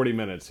got 40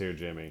 minutes here,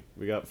 Jimmy.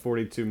 We got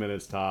 42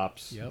 minutes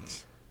tops. Yep.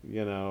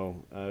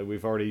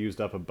 We've already used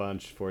up a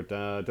bunch for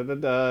da da da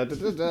da da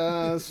da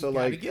da. So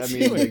like, I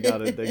mean,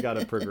 they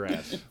gotta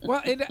progress.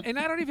 Well, and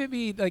I don't even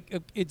mean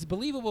like it's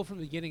believable from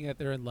the beginning that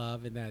they're in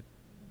love and that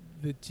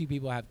the two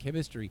people have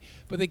chemistry,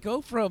 but they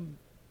go from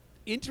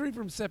entering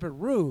from separate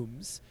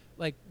rooms,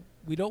 like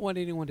we don't want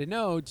anyone to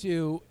know,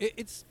 to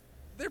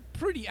they're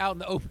pretty out in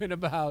the open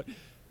about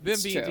them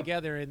being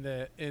together in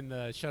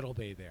the shuttle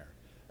bay there.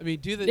 I mean,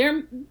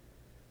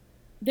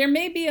 There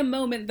may be a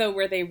moment though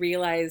where they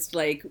realized,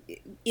 like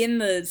in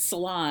the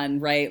salon,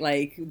 right,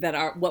 like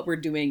that what we're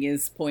doing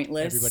is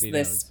pointless. Everybody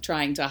knows.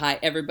 Trying to hide,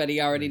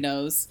 everybody already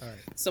knows. Right.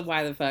 So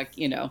why the fuck,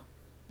 Yeah.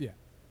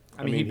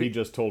 I mean, he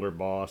just told her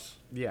boss.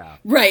 Yeah.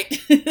 Right.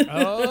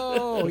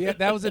 Oh, yeah,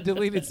 that was a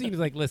deleted scene. It's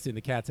like, listen,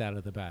 the cat's out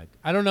of the bag.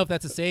 I don't know if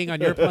that's a saying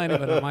on your planet,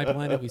 but on my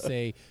planet, we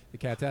say the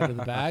cat's out of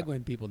the bag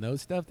when people know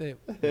stuff that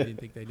we didn't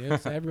think they knew.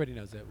 So everybody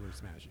knows that we're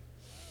smashing.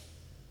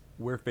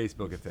 We're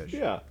Facebook a fish.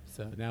 Yeah.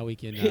 So now we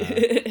can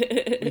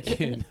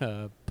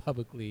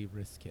publicly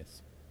wrist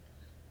kiss.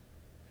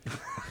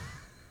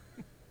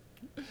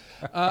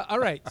 All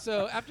right.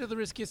 So after the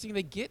wrist kissing,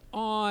 they get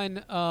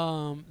on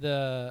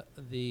the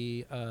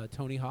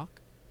Tony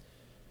Hawk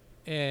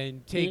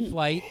and take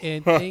flight,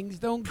 and things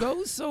don't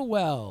go so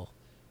well.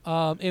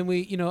 And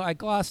I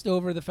glossed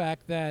over the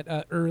fact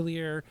that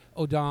earlier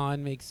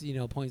O'Don makes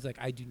points like,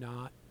 "I do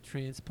not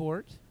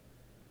transport.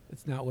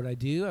 It's not what I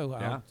do.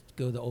 I'll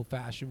go the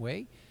old-fashioned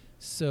way."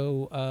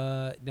 So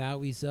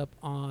now he's up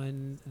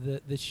on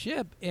the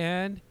ship,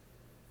 and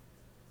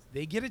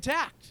they get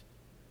attacked.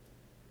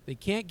 They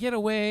can't get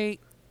away.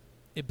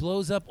 It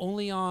blows up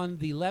only on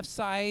the left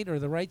side or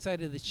the right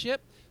side of the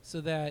ship,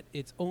 so that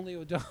it's only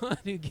Odon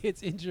who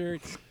gets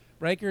injured.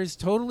 Riker's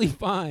totally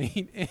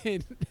fine,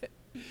 and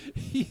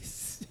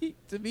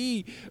to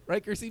me,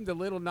 Riker seemed a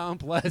little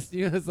nonplussed.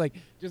 You know, it's like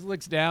just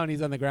looks down.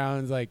 He's on the ground.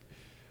 And is like,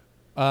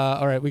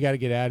 all right, we got to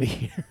get out of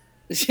here.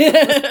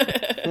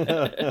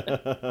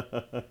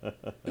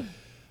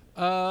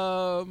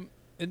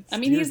 I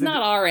mean, he's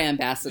not our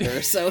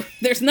ambassador, so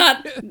there's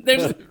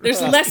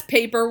less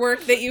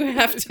paperwork that you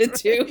have to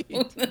do.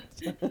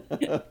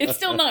 It's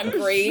still not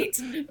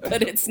great,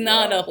 but it's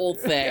not a whole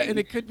thing. Yeah, and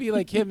it could be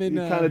like him and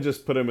you kind of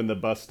just put him in the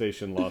bus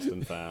station, lost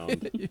and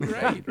found.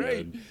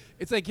 right.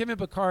 It's like him and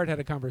Picard had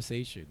a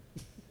conversation.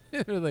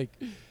 They're like,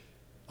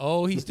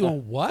 "Oh, he's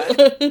doing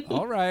what?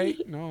 All right,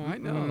 no, I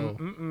know,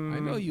 I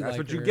know you. That's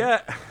like what you her.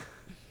 get.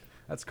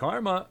 That's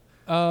karma."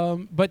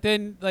 But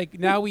then, like,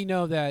 now we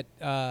know that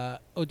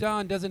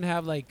Odon doesn't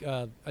have like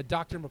a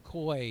Dr.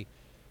 McCoy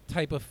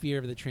type of fear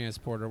of the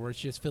transporter, where it's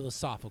just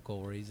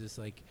philosophical, where he's just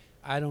like,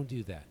 I don't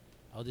do that.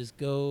 I'll just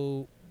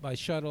go by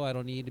shuttle. I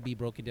don't need to be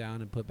broken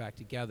down and put back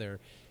together.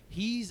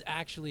 He's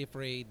actually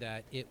afraid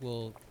that it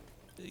will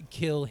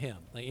kill him.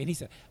 Like, and he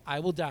said, I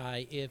will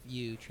die if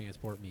you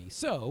transport me.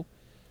 So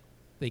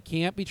they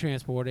can't be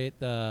transported.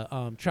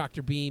 The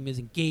tractor beam is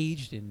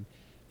engaged and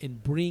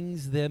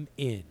brings them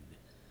in.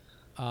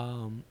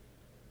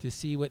 To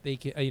see what they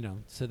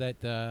can, so that,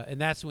 and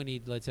that's when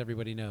he lets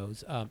everybody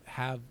knows,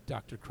 have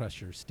Dr.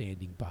 Crusher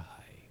standing by.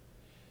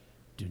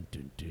 Dun,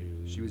 dun,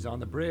 dun. She was on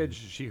the bridge.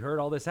 She heard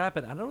all this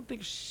happen. I don't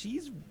think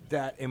she's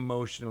that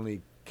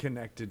emotionally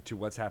connected to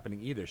what's happening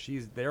either.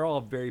 They're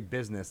all very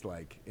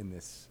business-like in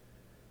this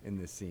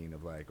scene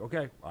of like,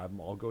 okay,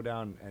 I'll go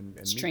down and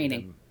it's meet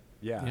training. them.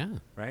 Yeah.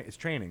 Right? It's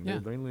training. Yeah.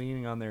 They're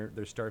leaning on their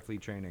Starfleet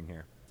training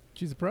here.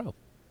 She's a pro.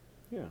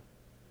 Yeah.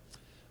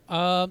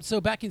 So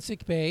back in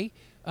sickbay,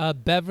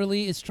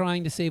 Beverly is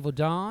trying to save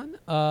Odon,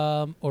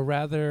 or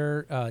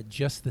rather,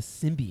 just the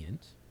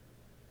symbiont.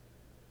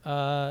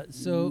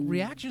 So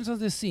reactions on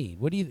this scene.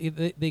 What do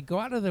you? They go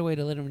out of their way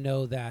to let him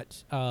know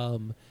that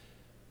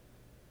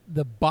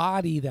the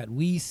body that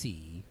we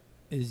see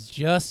is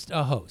just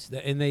a host,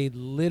 and they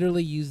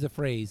literally use the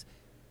phrase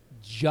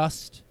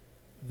 "just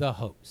the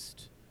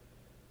host."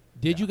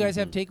 Did you guys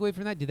have takeaway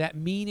from that? Did that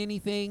mean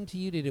anything to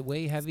you? Did it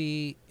weigh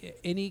heavy?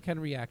 Any kind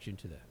of reaction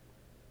to that?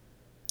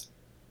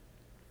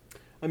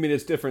 I mean,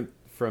 it's different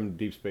from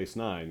Deep Space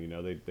Nine. You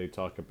know, they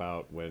talk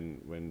about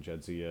when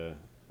Jadzia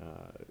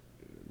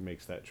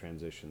makes that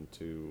transition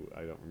to,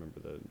 I don't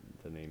remember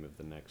the name of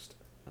the next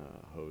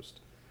host,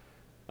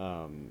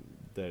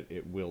 that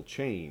it will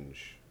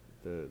change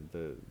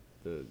the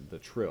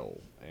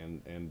trill,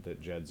 and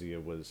that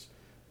Jadzia was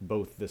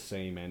both the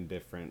same and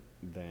different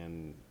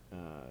than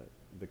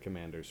the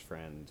commander's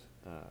friend,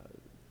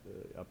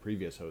 a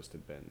previous host,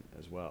 had been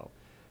as well.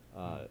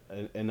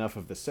 Enough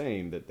of the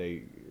same that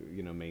they,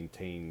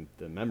 maintain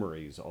the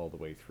memories all the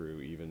way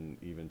through,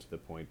 even to the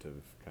point of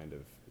kind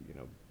of,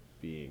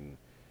 being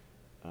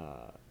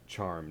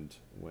charmed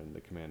when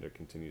the commander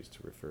continues to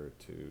refer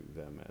to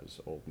them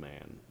as old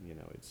man.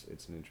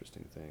 It's an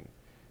interesting thing.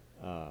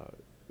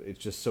 It's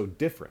just so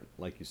different.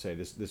 Like you say,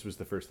 this was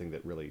the first thing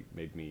that really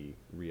made me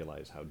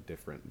realize how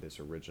different this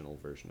original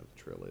version of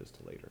the Trill is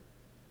to later.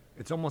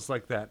 It's almost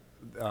like that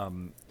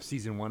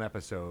season 1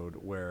 episode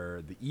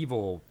where the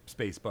evil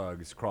space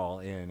bugs crawl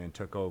in and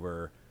took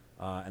over,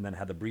 and then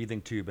had the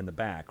breathing tube in the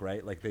back,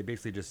 right? Like they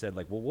basically just said,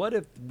 like, well, what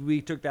if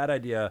we took that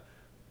idea,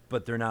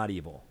 but they're not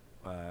evil,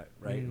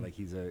 right? Like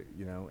he's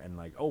and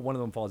like, oh, one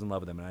of them falls in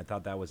love with him, and I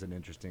thought that was an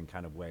interesting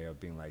kind of way of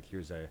being like,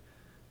 here's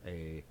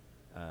a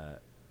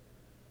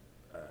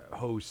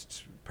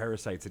host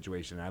parasite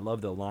situation. And I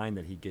love the line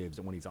that he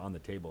gives when he's on the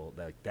table,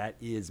 like, that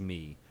is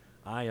me.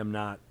 I am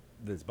not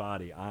this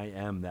body, I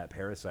am that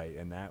parasite.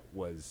 And that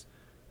was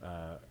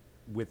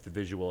with the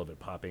visual of it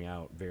popping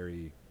out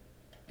very,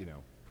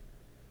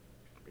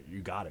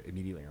 you got it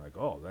immediately. You're like,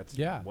 oh, that's,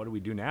 what do we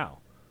do now?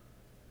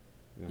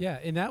 Yeah,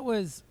 and that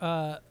was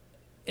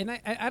and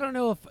I don't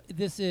know if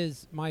this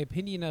is my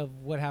opinion of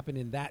what happened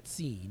in that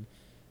scene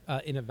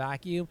in a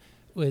vacuum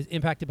was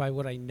impacted by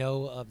what I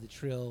know of the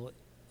Trill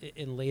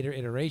in later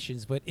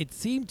iterations, but it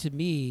seemed to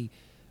me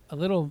a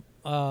little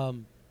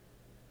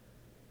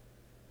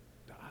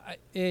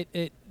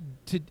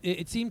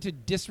it seemed to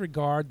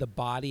disregard the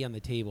body on the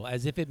table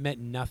as if it meant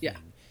nothing,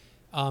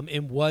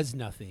 and was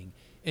nothing,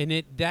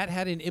 and that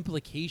had an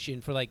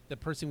implication for like the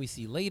person we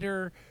see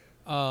later,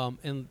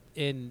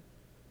 and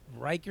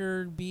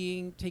Riker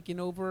being taken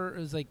over. It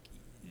was like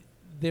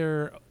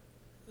they're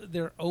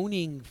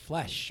owning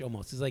flesh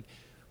almost. It's like,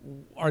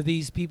 are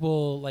these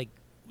people like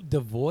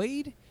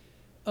devoid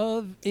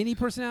of any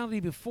personality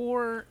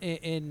before?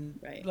 And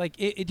right. Like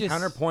it just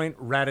counterpoint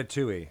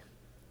Ratatouille.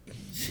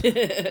 Or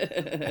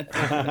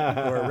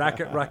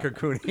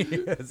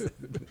Rakakuni.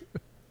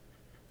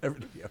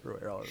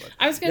 Everywhere, all at once.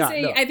 I was going to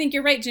say, I think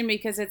you're right, Jimmy,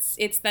 because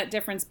it's that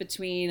difference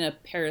between a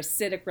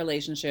parasitic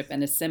relationship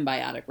and a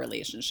symbiotic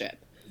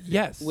relationship.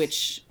 Yes.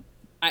 Which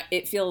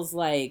it feels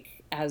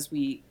like as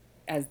we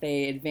as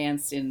they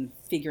advanced in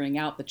figuring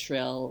out the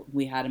trill,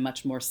 we had a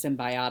much more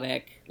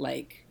symbiotic,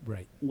 like,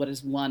 Right. what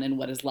is won and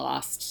what is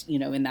lost,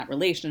 in that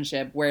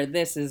relationship, where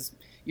this is,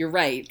 you're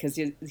right, because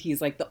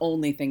he's like the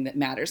only thing that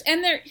matters.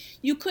 And there,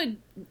 you could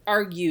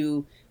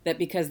argue that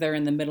because they're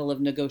in the middle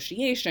of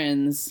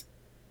negotiations,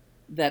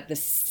 that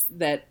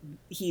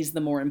he's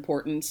the more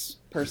important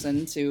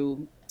person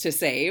to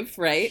save,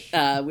 right?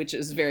 Which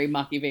is very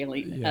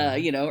Machiavellian,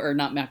 Yeah. or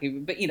not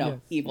Machiavellian, but Yes.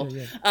 evil.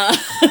 Yeah.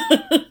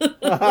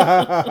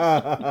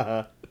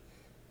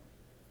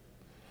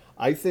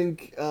 I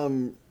think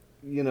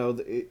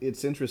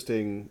it's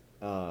interesting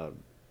to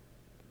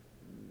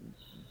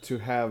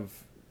have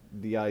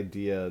the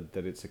idea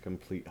that it's a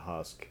complete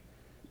husk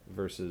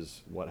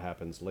versus what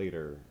happens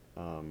later.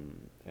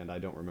 And I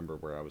don't remember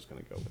where I was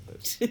going to go with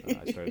this.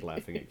 I started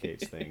laughing at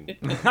Kate's thing.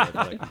 I thought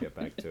I could get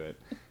back to it,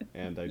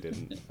 and I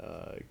didn't.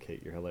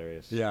 Kate, you're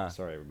hilarious. Yeah.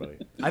 Sorry, everybody.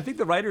 I think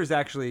the writers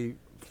actually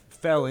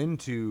fell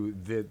into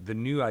the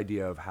new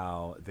idea of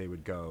how they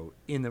would go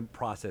in the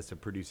process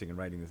of producing and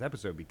writing this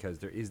episode, because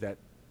there is that.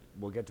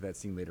 We'll get to that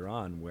scene later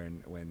on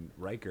when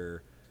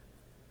Riker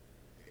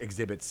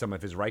exhibits some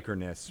of his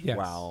Rikerness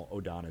while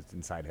Odon is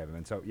inside him,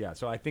 and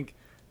so I think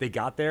they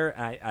got there.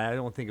 I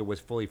don't think it was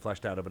fully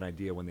fleshed out of an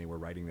idea when they were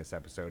writing this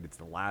episode. It's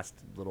the last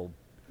little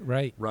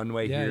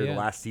runway here, the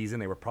last season.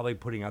 They were probably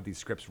putting out these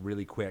scripts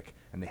really quick,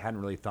 and they hadn't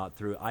really thought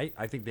through.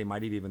 I think they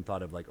might have even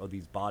thought of like, oh,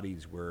 these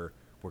bodies were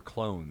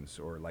clones,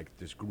 or like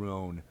just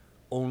grown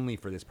only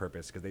for this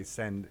purpose, because they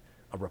send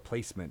a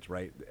replacement,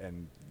 right?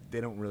 And they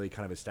don't really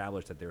kind of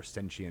establish that they're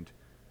sentient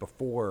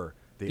before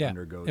they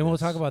undergo. And we'll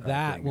talk about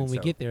that thing. when we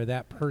get there.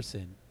 That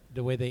person,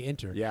 the way they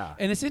enter. Yeah.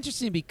 And it's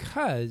interesting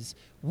because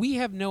we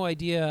have no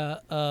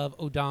idea of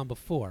Odon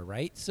before,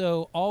 right?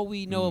 So all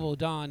we know of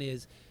Odon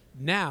is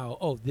now,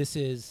 this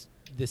is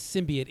the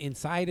symbiote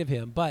inside of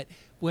him. But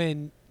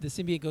when the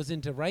symbiote goes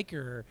into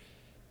Riker,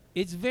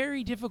 it's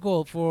very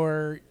difficult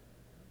for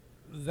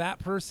that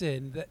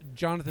person,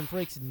 Jonathan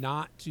Frakes,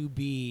 not to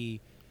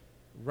be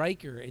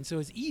Riker. And so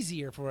it's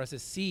easier for us to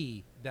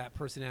see that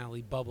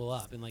personality bubble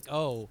up and like,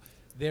 oh,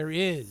 there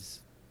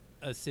is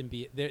a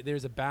symbiote.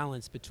 There's a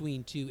balance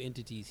between two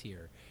entities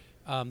here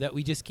that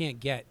we just can't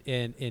get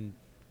in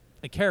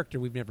a character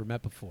we've never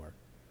met before.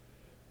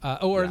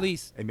 Or at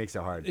least it makes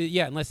it hard.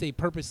 Unless they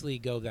purposely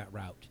go that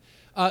route.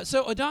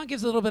 So Odon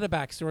gives a little bit of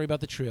backstory about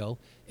the Trill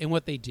and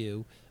what they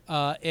do.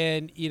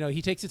 And,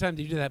 he takes the time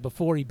to do that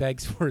before he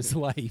begs for his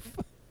life.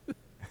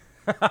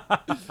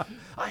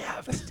 I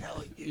have to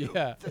tell you.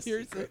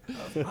 Here's the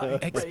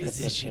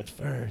exposition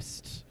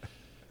first.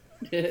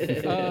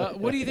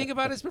 What do you think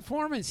about his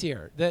performance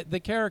here? The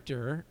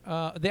character,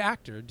 the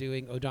actor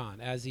doing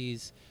Odon as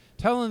he's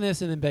telling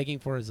this and then begging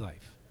for his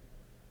life.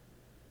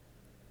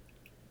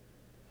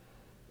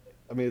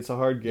 I mean, it's a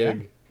hard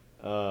gig.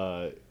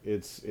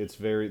 It's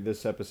very.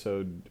 This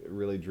episode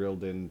really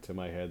drilled into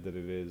my head that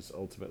it is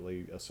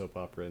ultimately a soap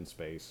opera in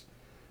space,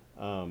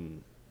 I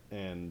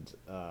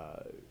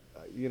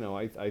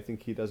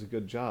think he does a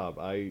good job.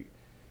 I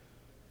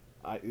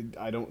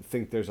don't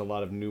think there's a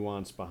lot of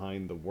nuance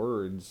behind the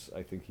words.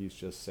 I think he's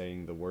just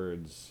saying the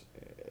words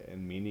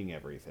and meaning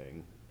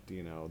everything.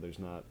 There's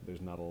not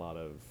a lot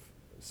of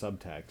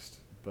subtext,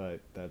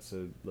 but that's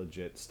a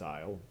legit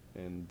style,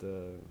 and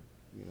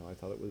I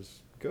thought it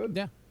was good.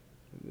 Yeah.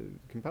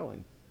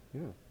 Compelling.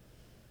 Yeah.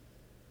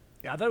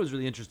 Yeah, I thought it was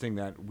really interesting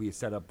that we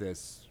set up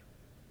this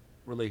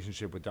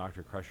relationship with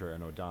Dr. Crusher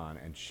and Odon,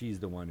 and she's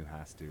the one who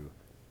has to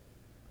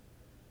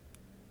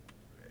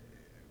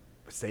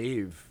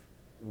save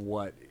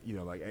what,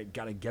 I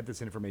gotta get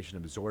this information,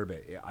 absorb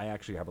it. I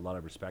actually have a lot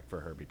of respect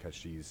for her because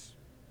she's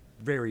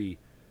very,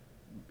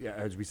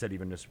 as we said,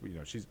 even just,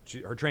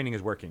 her training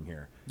is working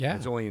here. Yeah.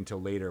 It's only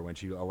until later when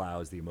she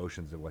allows the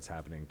emotions of what's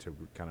happening to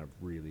kind of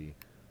really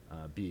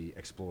be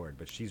explored.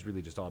 But she's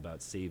really just all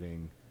about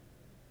saving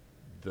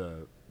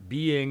the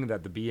being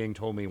that the being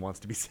told me wants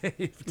to be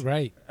saved,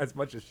 right, as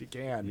much as she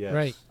can. Yes.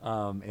 Right.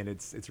 And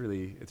it's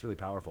really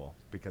powerful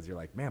because you're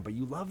like, man, but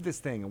you love this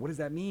thing, and what does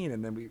that mean?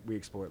 And then we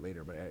explore it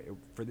later. But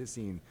for this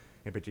scene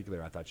in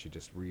particular, I thought she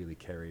just really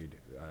carried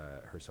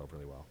herself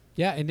really well.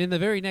 Yeah, and in the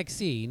very next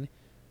scene,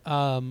 we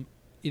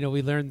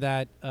learned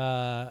that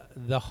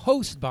the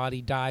host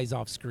body dies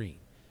off screen.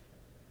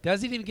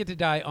 Doesn't even get to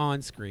die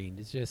on screen.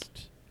 It's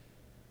just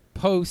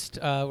post.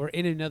 We're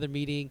in another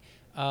meeting.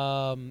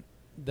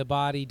 The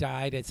body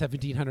died at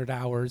 1700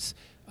 hours,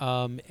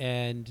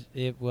 and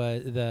it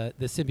was the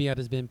symbiote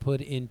has been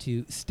put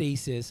into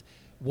stasis.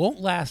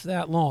 Won't last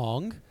that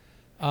long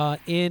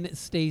in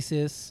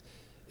stasis,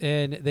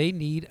 and they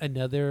need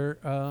another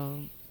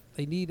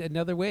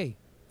way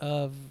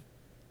of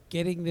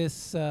getting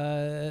this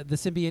the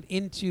symbiote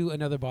into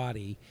another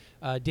body.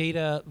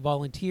 Data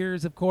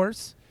volunteers, of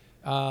course,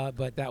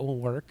 but that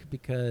won't work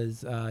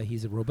because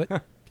he's a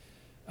robot.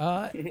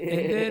 And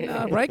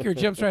then Riker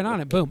jumps right on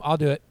it. Boom, I'll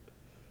do it.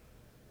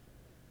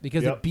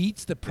 Because it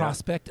beats the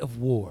prospect of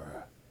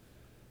war.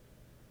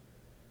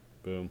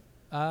 Boom.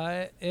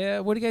 What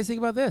do you guys think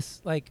about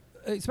this? Like,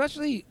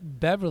 especially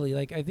Beverly.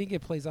 Like, I think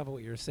it plays off of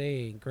what you're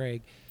saying,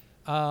 Greg.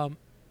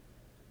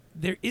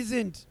 there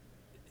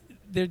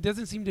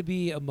doesn't seem to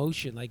be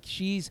emotion. Like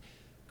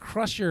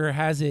Crusher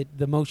has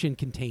the motion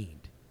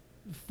contained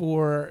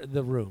for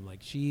the room. Like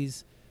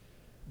she's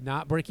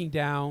not breaking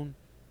down.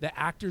 The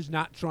actor's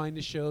not trying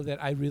to show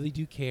that I really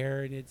do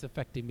care and it's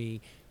affecting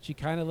me. She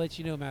kind of lets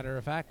you know, matter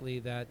of factly,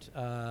 that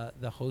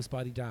the host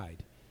body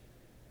died.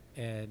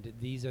 And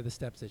these are the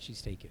steps that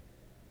she's taken.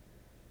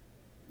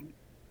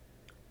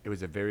 It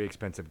was a very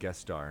expensive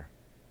guest star.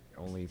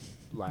 Only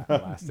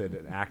lasted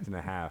an act and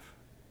a half.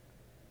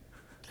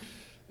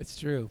 It's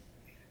true.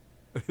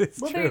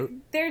 It's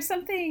true. There's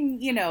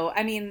something,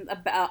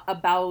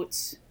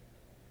 about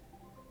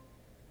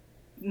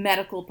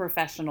medical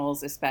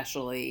professionals,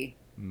 especially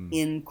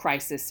in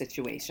crisis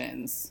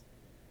situations,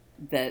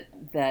 that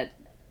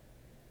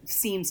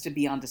seems to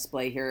be on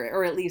display here,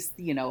 or at least,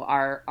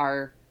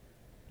 our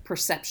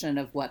perception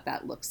of what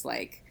that looks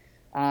like.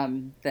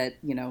 That,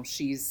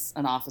 she's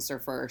an officer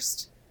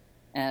first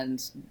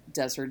and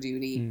does her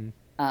duty.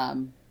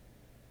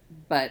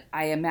 But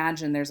I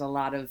imagine there's a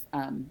lot of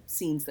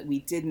scenes that we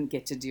didn't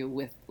get to do,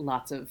 with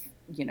lots of,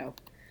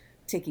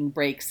 taking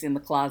breaks in the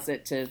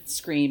closet to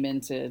scream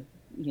into,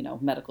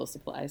 medical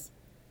supplies.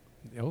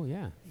 Oh,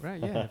 yeah. Right,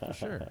 yeah, for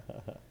sure.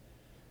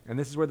 And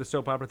this is where the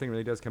soap opera thing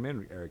really does come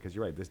in, Eric, because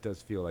you're right. This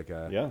does feel like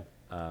a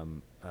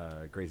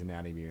Grey's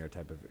Anatomy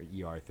type of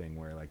ER thing,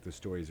 where like the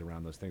stories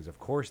around those things, of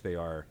course they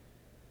are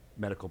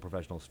medical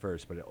professionals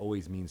first, but it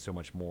always means so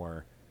much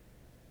more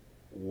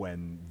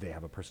when they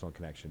have a personal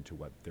connection to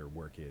what their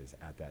work is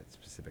at that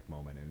specific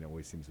moment. And it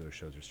always seems those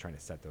shows are just trying to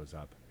set those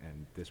up.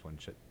 And this one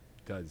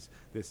does.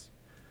 This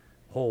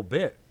whole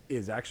bit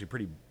is actually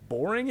pretty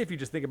boring if you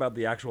just think about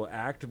the actual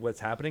act of what's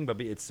happening, but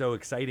it's so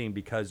exciting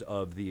because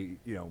of the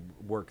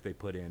work they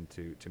put in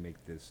to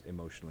make this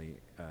emotionally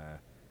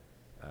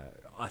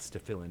us to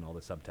fill in all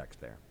the subtext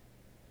there.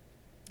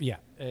 Yeah,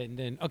 and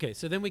then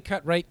so then we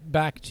cut right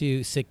back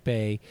to sick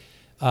bay.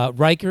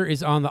 Riker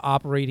is on the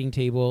operating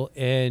table,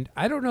 and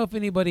I don't know if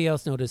anybody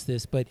else noticed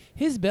this, but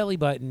his belly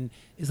button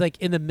is like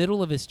in the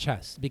middle of his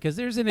chest, because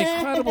there's an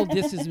incredible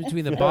distance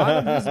between the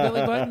bottom of his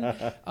belly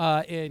button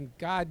and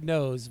God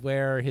knows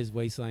where his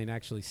waistline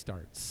actually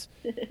starts.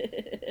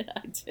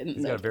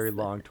 He's got a very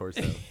long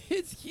torso.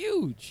 It's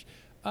huge.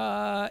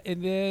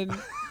 And then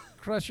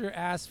Crusher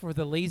asks for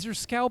the laser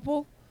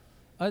scalpel.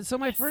 So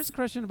my first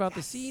question about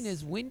the scene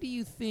is, when do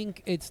you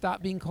think it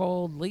stopped being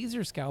called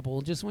laser scalpel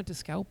and just went to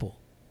scalpel?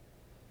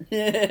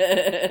 It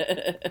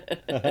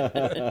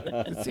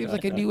seems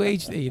like a new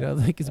age thing,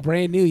 like it's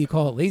brand new. You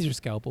call it laser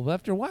scalpel, but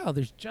after a while,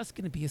 there's just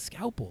going to be a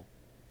scalpel.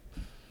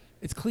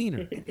 It's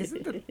cleaner.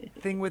 Isn't the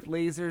thing with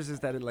lasers is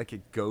that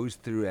it goes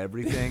through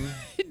everything?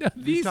 No,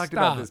 We've talked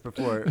about this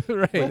before.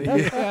 Right.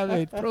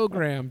 It's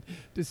programmed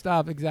to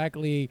stop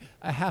exactly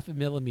a half a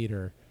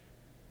millimeter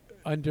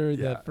under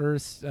the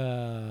first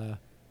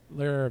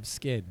layer of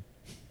skin.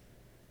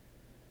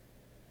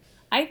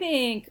 I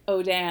think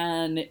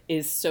Odan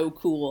is so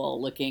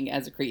cool looking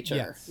as a creature.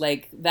 Yes.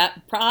 Like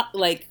that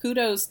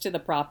kudos to the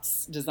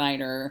props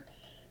designer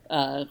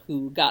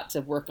who got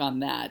to work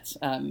on that.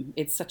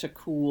 It's such a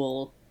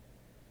cool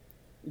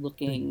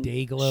looking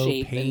Dayglow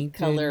shape painted. and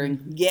color.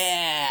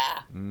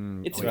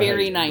 It's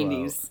very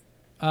 90s.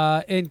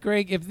 And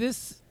Greg, if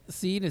this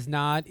scene is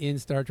not in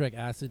Star Trek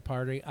Acid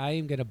Party, I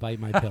am going to bite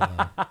my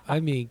pillow. I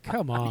mean,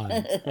 come on.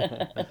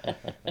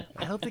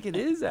 I don't think it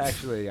is,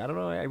 actually. I don't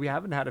know. We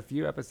haven't had a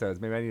few episodes.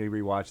 Maybe I need to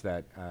rewatch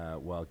that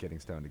while getting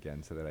stoned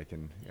again so that I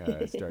can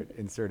start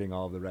inserting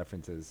all of the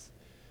references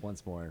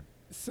once more.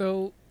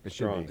 So, it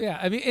should be. Yeah,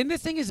 I mean, and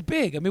this thing is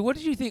big. I mean, what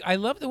did you think? I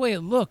love the way it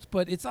looked,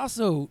 but it's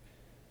also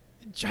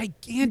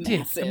gigantic.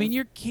 Massive. I mean,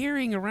 you're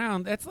carrying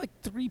around, that's like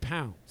 3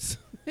 pounds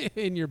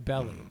in your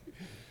belly.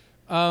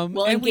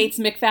 And Gates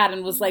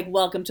McFadden was like,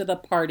 "Welcome to the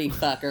party,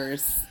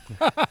 fuckers."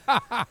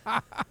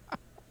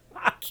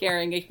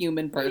 Carrying a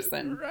human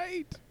person.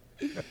 Right.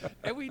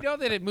 And we know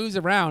that it moves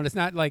around. It's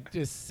not like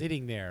just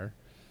sitting there.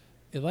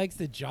 It likes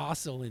to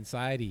jostle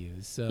inside of you.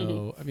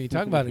 So, I mean,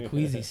 talk about a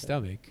queasy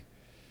stomach.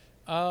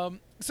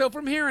 So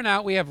from here on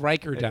out, we have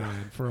Riker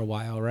down for a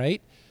while,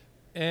 right?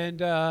 And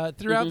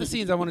throughout the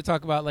scenes, I want to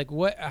talk about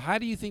how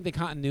do you think the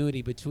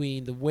continuity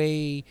between the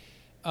way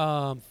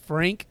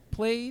Frank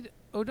played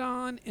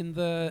Odan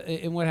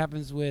and what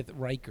happens with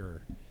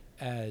Riker,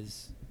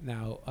 as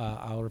now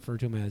I'll refer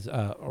to him as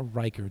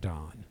Riker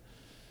Don.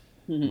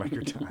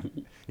 Riker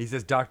Don. He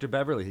says Dr.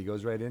 Beverly. He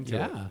goes right into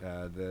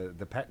Yeah. it.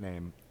 The pet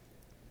name.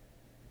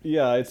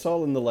 Yeah, it's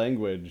all in the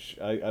language.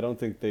 I don't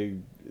think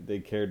they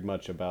cared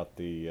much about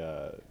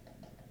the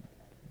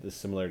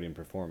similarity in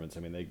performance. I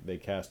mean, they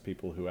cast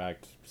people who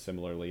act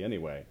similarly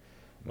anyway.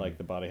 Like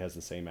the body has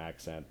the same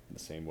accent, the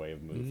same way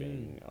of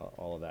moving,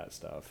 all of that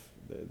stuff.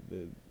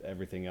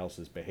 Everything else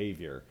is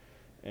behavior,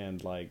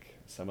 and like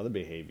some of the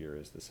behavior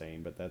is the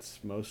same, but that's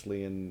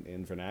mostly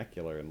in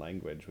vernacular and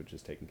language, which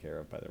is taken care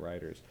of by the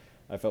writers.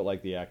 I felt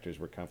like the actors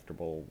were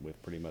comfortable with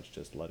pretty much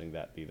just letting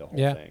that be the whole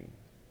thing,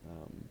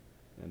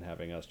 and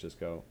having us just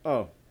go,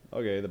 oh,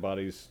 okay, the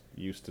body's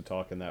used to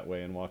talking that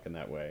way and walking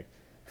that way.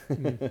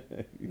 That's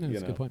a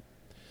good point.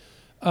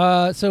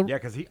 So Yeah,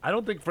 because I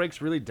don't think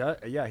Frakes really does.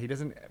 Yeah, he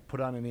doesn't put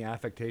on any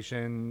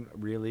affectation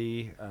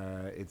really.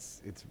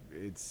 It's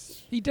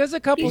he does a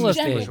couple He's of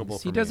gentle.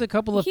 things. He does a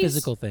couple of He's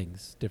physical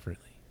things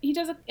differently. he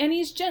does, and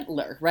he's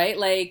gentler, right?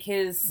 Like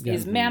Yeah.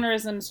 his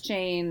mannerisms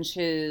change,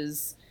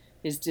 his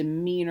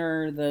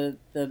demeanor, the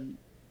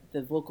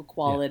vocal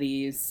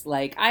qualities.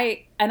 Like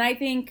I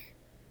think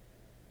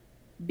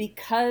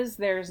because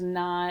there's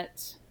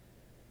not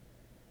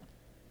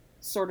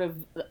sort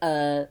of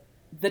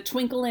the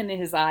twinkle in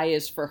his eye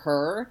is for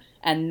her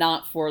and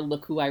not for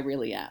look who I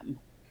really am.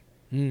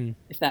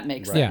 If that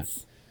makes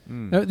sense.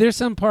 There's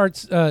some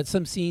parts,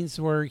 some scenes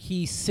where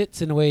he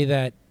sits in a way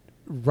that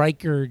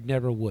Riker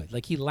never would.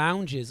 Like he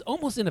lounges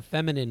almost in a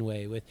feminine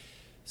way, with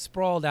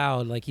sprawled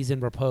out like he's in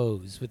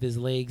repose, with his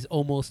legs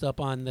almost up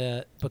on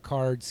the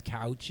Picard's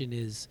couch in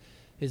his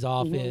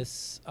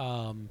office.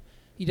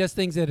 He does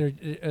things that are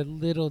a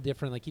little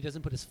different. Like he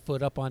doesn't put his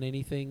foot up on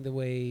anything the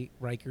way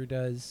Riker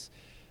does.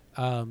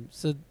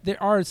 So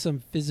there are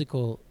some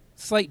physical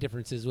slight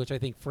differences, which I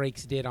think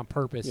Frakes did on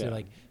purpose. Yeah. They're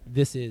like,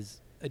 this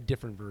is a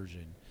different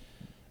version.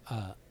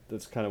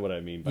 That's kind of what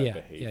I mean by Yeah,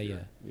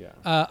 behavior. yeah.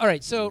 All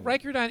right, so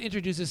Riker Don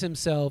introduces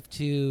himself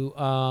to,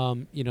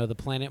 the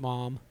planet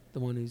mom, the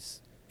one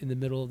who's in the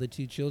middle of the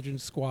two children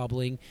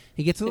squabbling.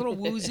 He gets a little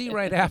woozy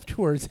right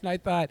afterwards, and I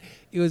thought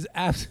it was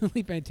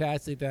absolutely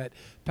fantastic that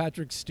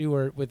Patrick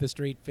Stewart, with a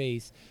straight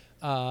face,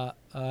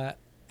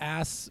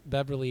 asks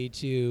Beverly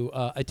to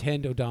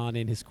attend O'Don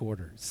in his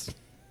quarters.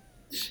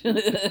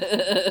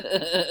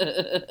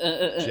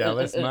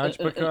 jealous much,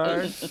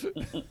 Picard.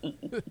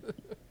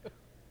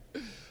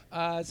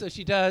 So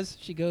she does.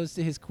 She goes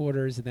to his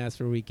quarters, and that's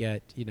where we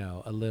get,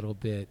 a little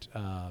bit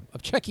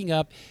of checking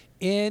up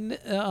in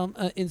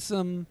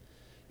some,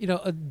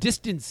 a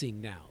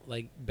distancing now.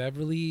 Like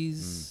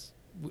Beverly's,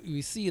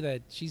 we see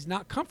that she's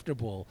not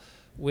comfortable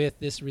with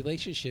this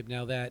relationship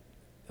now that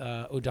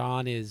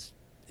O'Don is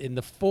in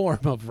the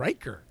form of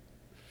Riker.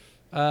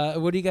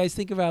 What do you guys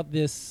think about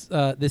this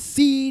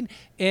scene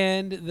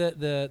and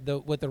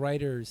the what the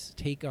writers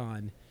take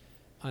on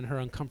her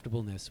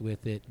uncomfortableness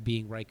with it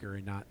being Riker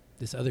and not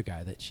this other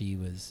guy that she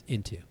was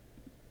into?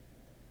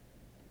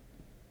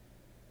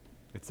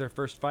 It's their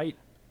first fight.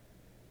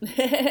 Well,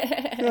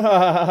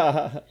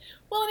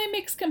 and it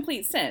makes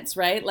complete sense,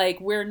 right? Like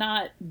we're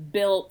not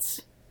built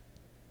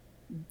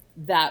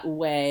that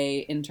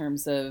way in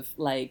terms of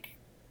like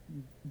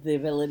the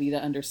ability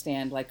to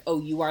understand like, oh,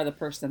 you are the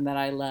person that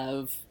I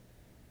love,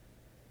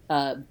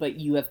 but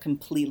you have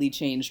completely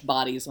changed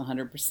bodies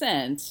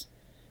 100%.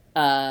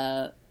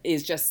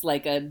 Is just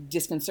like a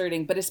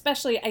disconcerting, but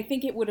especially I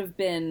think it would have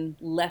been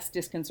less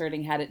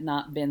disconcerting had it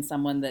not been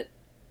someone that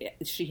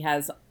she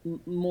has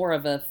more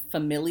of a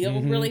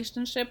familial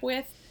relationship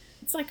with.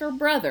 It's like her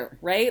brother,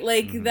 right?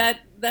 Like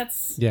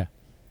that's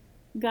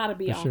gotta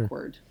be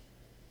awkward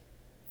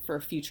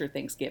for future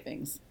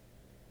Thanksgivings.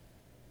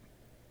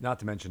 Not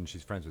to mention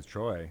she's friends with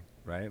Troy,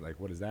 right? Like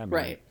what does that mean?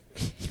 Right.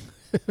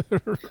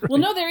 Well,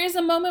 no, there is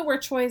a moment where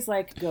Troy's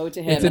like, go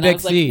to him. It's and I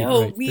was like,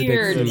 no, right?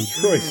 weird.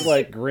 Troy's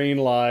like, green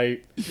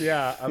light.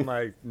 Yeah, I'm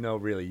like, no,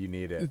 really, you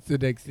need it. It's the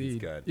next scene.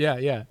 It's good.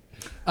 Yeah.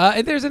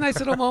 And there's a nice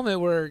little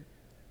moment where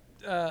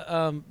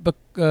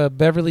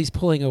Beverly's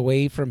pulling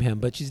away from him,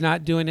 but she's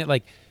not doing it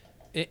like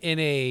in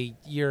a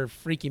you're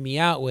freaking me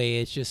out way.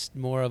 It's just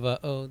more of a,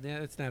 oh,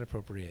 that's not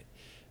appropriate.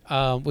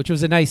 Which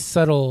was a nice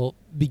subtle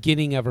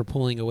beginning of her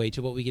pulling away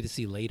to what we get to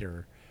see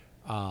later.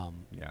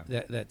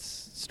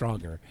 That's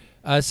stronger.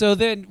 So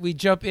then we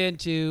jump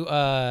into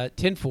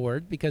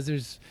Tinford because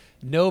there's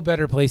no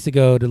better place to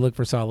go to look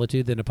for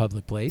solitude than a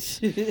public place.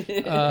 Like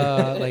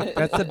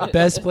that's the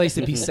best place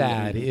to be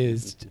sad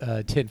is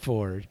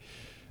Tinford.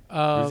 It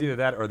was either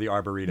that or the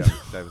Arboretum.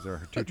 That was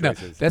her two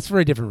choices. No, that's for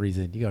a different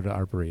reason. You go to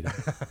Arboretum.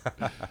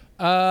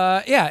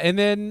 And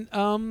then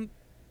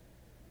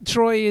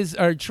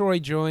Troy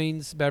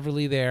joins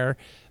Beverly there.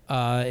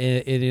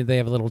 And they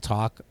have a little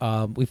talk.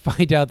 We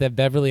find out that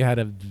Beverly had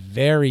a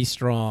very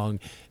strong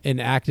and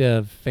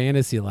active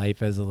fantasy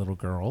life as a little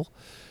girl.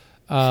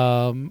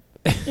 And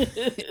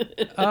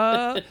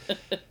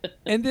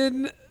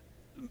then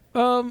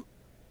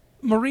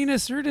Marina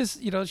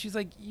Sirtis, she's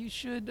like, you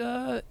should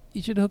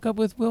hook up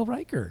with Will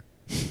Riker.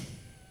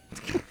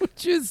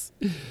 Which is,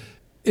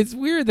 it's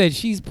weird that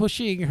she's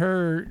pushing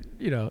her,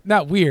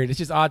 not weird. It's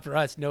just odd for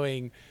us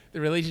knowing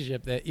the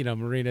relationship that,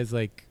 Marina's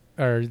like,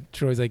 or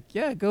Troy's like,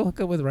 yeah, go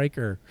hook up with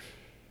Riker.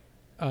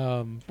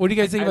 What do you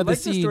guys think about the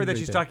scene? the story that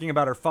she's talking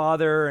about her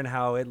father and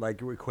how it like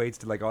equates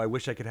to like, oh, I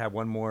wish I could have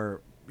one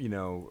more,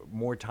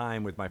 more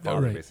time with my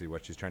father. Right. Basically,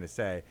 what she's trying to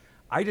say.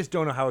 I just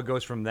don't know how it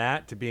goes from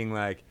that to being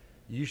like,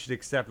 you should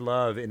accept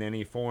love in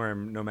any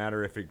form, no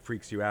matter if it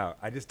freaks you out.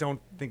 I just don't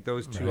think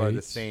those two are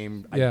the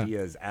same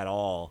ideas at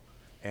all,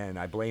 and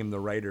I blame the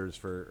writers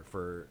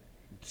for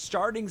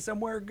starting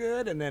somewhere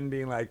good and then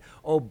being like,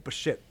 oh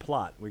shit,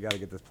 plot, we got to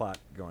get this plot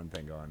going.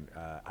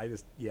 I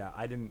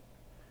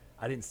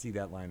didn't see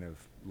that line of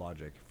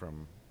logic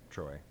from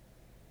Troy.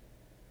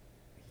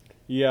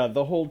 Yeah,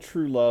 the whole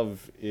true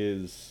love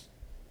is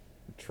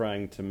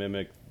trying to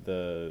mimic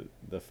the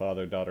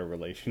father-daughter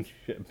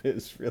relationship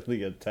is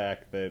really a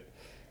tack that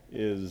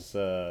is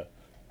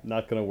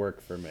not going to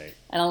work for me.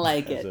 I don't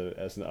like it.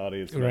 As an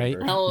audience Right.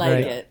 member. I don't like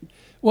Right. it.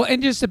 Well,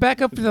 and just to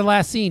back up to the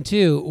last scene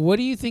too, what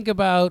do you think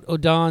about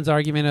O'Donnell's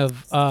argument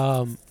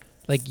of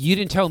like you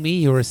didn't tell me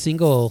you were a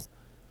single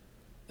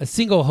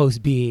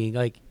host being,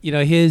 like, you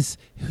know, his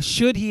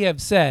should he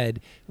have said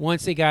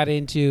once they got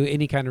into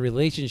any kind of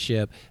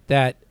relationship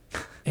that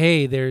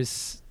hey,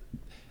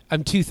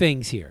 I'm two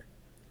things here.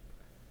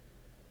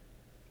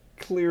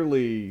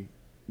 Clearly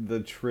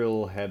the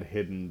Trill had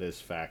hidden this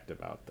fact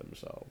about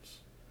themselves.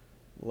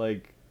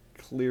 Like,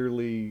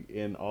 clearly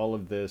in all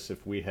of this,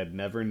 if we had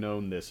never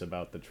known this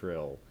about the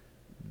Trill,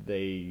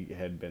 they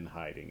had been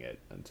hiding it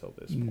until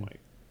this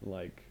point.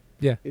 Like,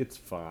 Yeah. it's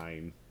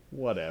fine.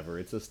 Whatever.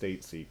 It's a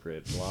state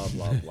secret. Blah,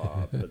 blah,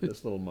 blah. But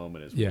this little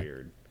moment is Yeah.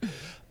 weird.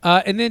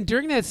 And then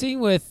during that scene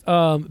with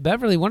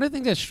Beverly, one of the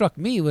things that struck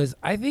me was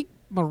I think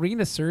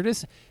Marina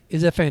Sirtis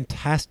is a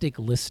fantastic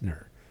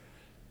listener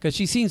because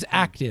she seems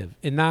active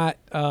and not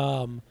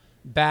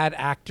bad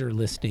actor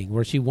listening,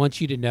 where she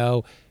wants you to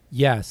know,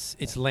 yes,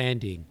 it's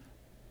landing.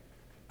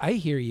 I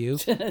hear you.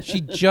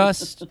 She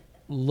just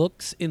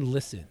looks and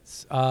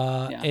listens,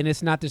 and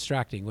it's not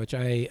distracting, which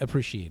I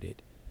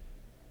appreciated.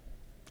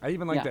 I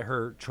even like that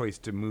her choice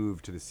to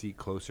move to the seat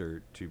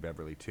closer to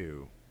Beverly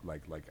too.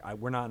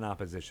 We're not in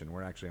opposition.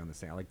 We're actually on the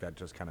same. I like that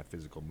just kind of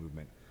physical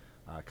movement.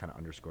 Kind of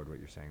underscored what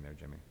you're saying there,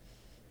 Jimmy.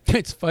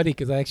 It's funny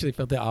because I actually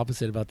felt the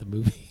opposite about the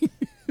movie.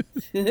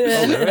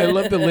 I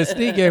love the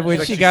listening, and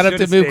when she got up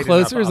to move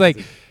closer, it was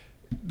like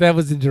that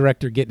was the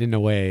director getting in the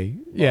way.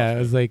 Yeah, it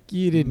was like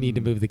you didn't need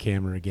to move the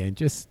camera again.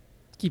 Just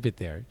keep it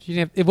there. She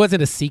didn't have, it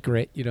wasn't a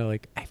secret, you know.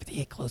 Like I have to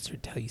get closer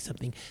and tell you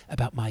something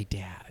about my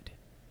dad.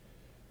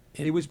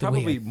 It was the way I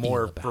probably feel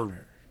more about for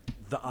her.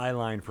 the eye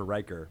line for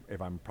Riker,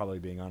 if I'm probably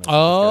being honest.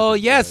 Oh,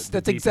 Because yes, the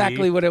that's DP,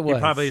 exactly what it was.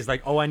 He probably is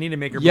like, oh, I need to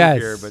make her Yes.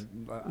 move here,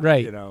 but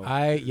Right. you know,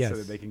 yes. so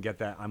that they can get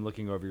that I'm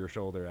looking over your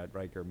shoulder at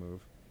Riker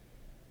move.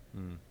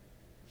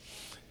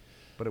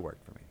 But it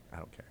worked for me. I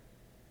don't care.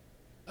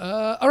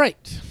 All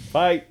right.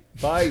 Fight!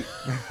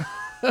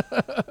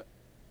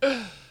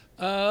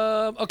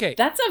 Okay.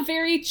 That's a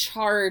very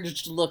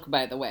charged look,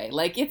 by the way.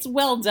 Like, it's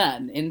well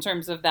done in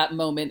terms of that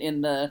moment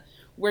in the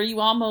where you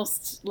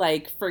almost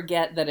like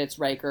forget that it's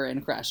Riker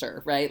and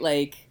Crusher, right?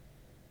 Like,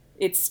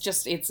 it's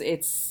just it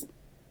is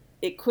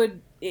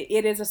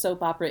a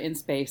soap opera in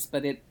space,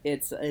 but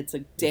it's a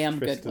damn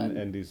good Tristan one.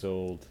 and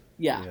Isolde.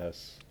 Yeah.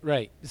 Yes.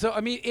 Right. So,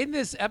 I mean, in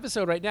this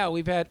episode right now,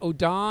 we've had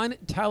O'Don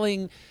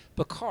telling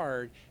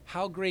Picard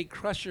how great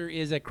Crusher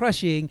is at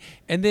crushing,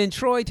 and then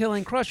Troy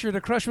telling Crusher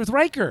to crush with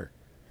Riker.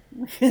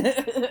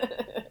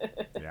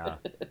 Yeah.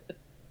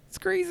 It's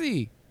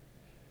crazy.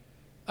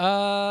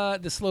 The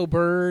slow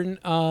burn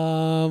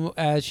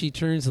as she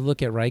turns to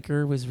look at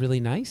Riker was really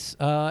nice.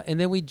 And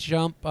then we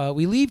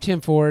leave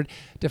Tim Ford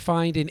to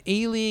find an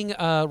ailing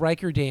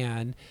Riker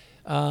Dan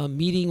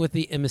meeting with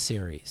the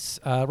emissaries.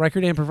 Riker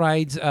Dan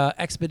provides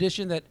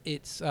expedition that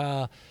it's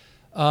the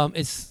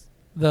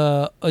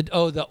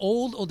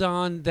old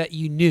O'Don that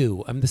you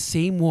knew. I'm the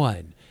same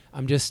one.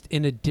 I'm just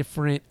in a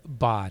different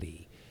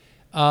body.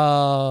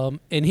 And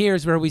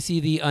here's where we see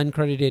the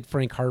uncredited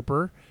Frank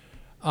Harper.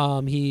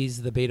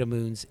 He's the Beta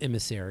Moon's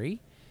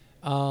emissary.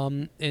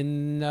 And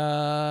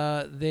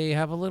they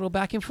have a little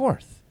back and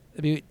forth.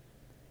 I mean,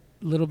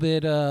 a little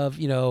bit of,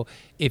 you know,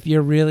 if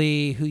you're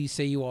really who you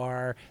say you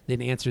are,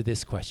 then answer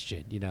this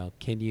question. You know,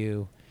 can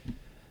you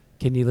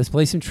let's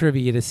play some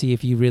trivia to see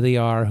if you really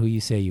are who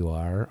you say you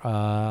are.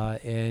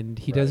 And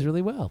he does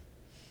really well.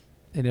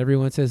 And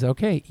everyone says,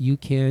 okay, you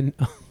can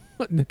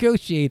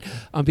negotiate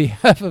on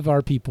behalf of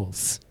our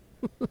peoples.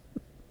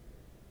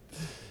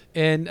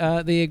 And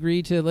they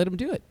agreed to let him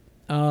do it.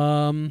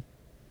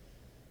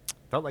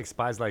 Felt like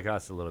Spies Like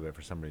Us a little bit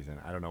for some reason.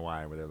 I don't know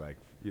why. Where they're like,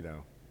 you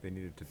know, they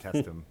needed to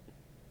test him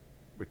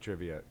with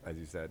trivia, as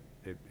you said.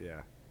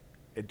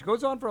 It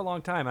goes on for a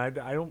long time. I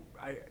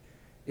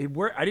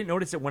didn't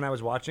notice it when I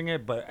was watching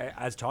it, but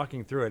as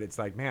talking through it, it's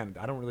like, man,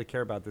 I don't really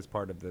care about this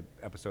part of the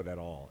episode at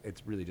all.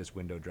 It's really just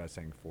window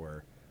dressing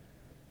for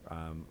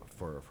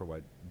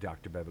what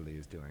Dr. Beverly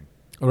is doing.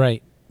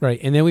 Right.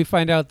 And then we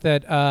find out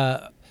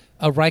that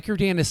Riker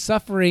Dan is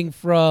suffering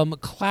from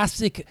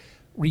classic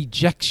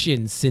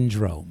rejection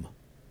syndrome.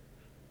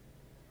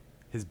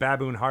 His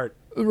baboon heart.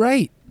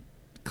 Right.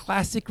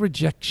 Classic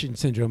rejection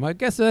syndrome. I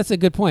guess that's a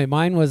good point.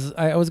 Mine was,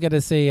 I was going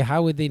to say,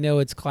 how would they know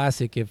it's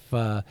classic if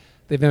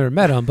they've never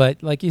met him?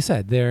 But like you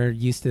said, they're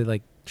used to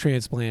like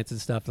transplants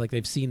and stuff. Like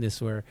they've seen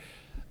this where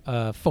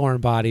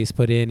foreign bodies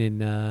put in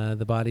and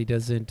the body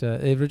doesn't,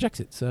 it rejects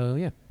it. So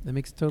yeah, that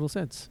makes total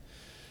sense.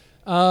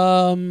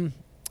 And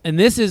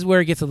this is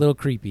where it gets a little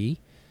creepy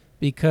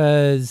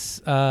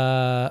because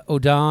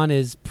O'Don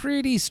is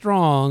pretty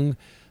strong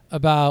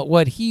about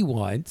what he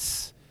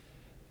wants.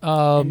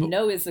 And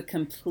no is a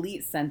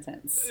complete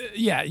sentence.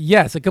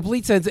 Yes, a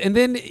complete sentence. And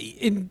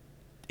then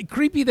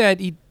creepy that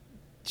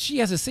she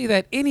has to say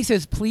that, and he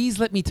says, "Please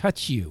let me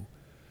touch you."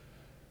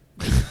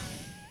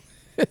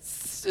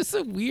 It's just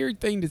a weird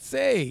thing to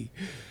say.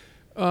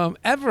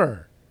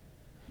 ever.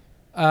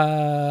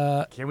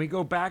 Can we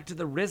go back to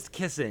the wrist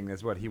kissing?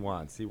 Is what he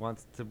wants. He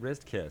wants to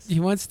wrist kiss. He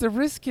wants the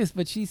wrist kiss,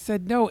 but she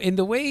said no. And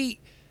the way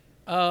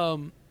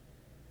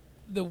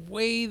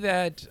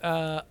that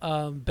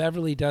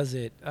Beverly does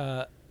it,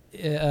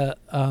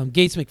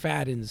 Gates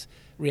McFadden's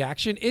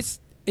reaction, it's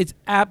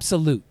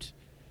absolute.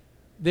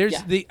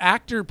 There's the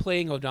actor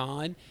playing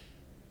O'Don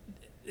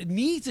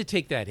needs to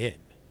take that in.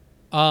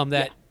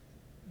 That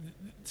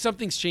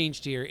something's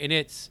changed here, and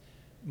it's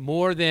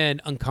more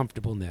than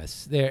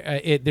uncomfortableness.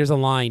 There's a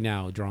line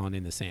now drawn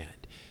in the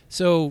sand.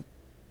 So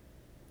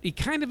he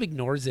kind of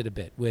ignores it a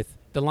bit with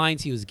the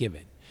lines he was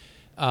given.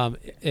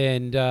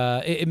 And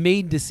it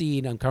made the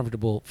scene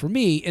uncomfortable for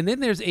me. And then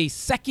there's a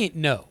second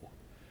no,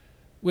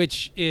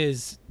 which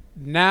is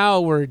now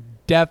we're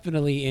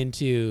definitely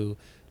into,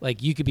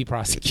 like, you could be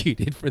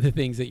prosecuted for the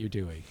things that you're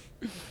doing.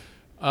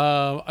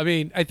 I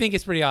mean, I think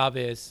it's pretty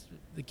obvious.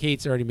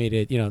 Kate's already made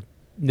it,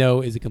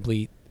 no is a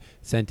complete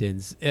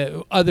sentence.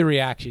 Other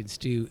reactions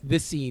to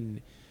this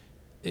scene,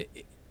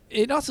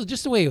 it also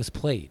just the way it was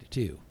played,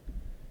 too.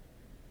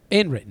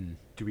 And written.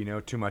 Do we know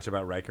too much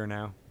about Riker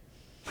now?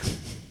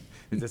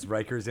 Is this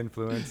Riker's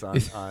influence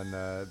on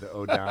the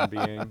O'Don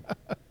being?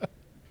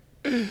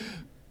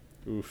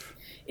 Oof.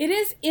 It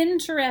is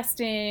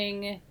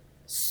interesting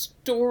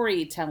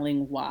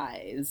storytelling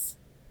wise,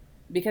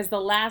 because the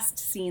last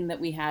scene that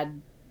we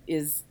had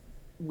is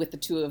with the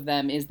two of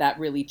them is that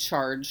really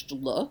charged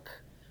look,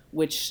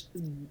 which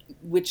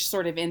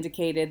sort of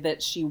indicated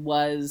that she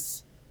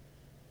was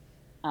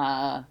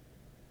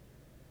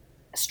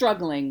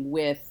struggling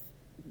with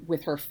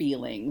her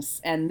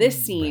feelings. And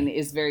this scene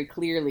is very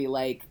clearly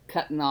like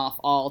cutting off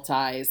all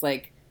ties.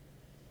 Like,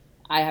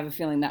 I have a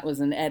feeling that was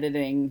an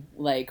editing,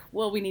 like,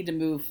 well, we need to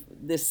move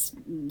this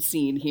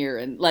scene here.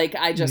 And like,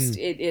 I just,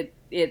 it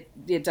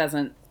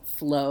doesn't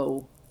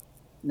flow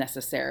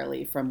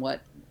necessarily from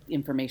what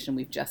information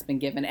we've just been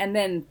given. And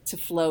then to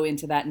flow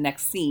into that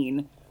next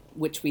scene,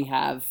 which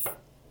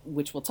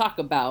we'll talk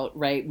about,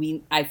 right?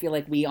 I feel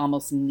like we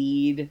almost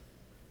need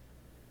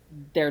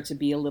there to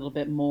be a little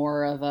bit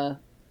more of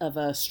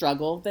a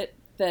struggle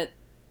that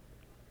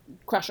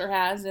Crusher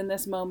has in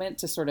this moment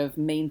to sort of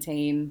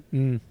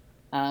maintain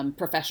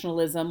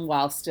professionalism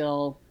while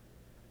still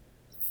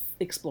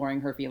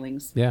exploring her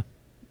feelings. Yeah,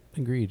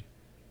 agreed.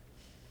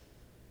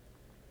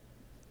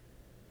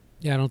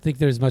 Yeah, I don't think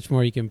there's much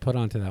more you can put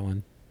onto that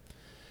one.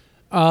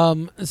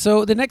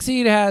 So the next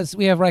scene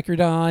we have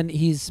Riker on.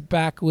 He's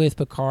back with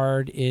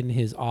Picard in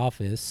his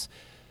office.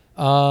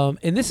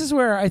 And this is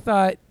where I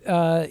thought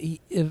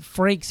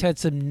Frakes had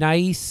some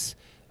nice,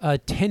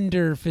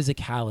 tender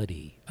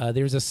physicality.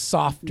 There's a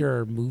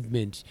softer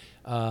movement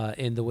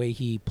in the way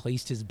he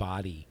placed his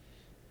body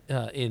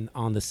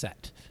on the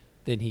set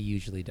than he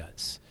usually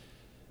does.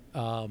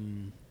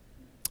 And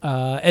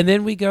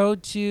then we go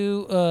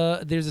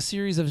to there's a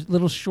series of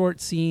little short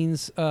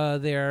scenes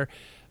there.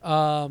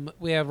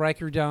 We have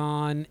Riker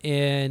Dawn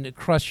and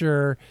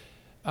Crusher.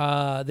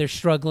 They're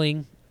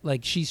struggling.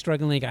 Like, she's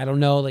struggling. Like, I don't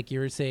know. Like you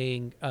were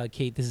saying,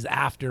 Kate, this is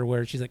after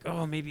where she's like,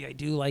 oh, maybe I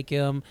do like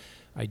him.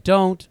 I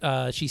don't.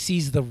 She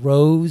sees the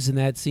rose, and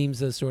that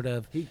seems a sort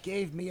of... He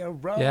gave me a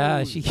rose.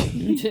 Yeah,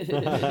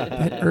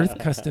 that Earth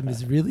custom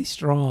is really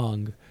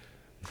strong.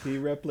 He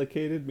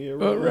replicated me a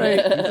rose. Oh, right.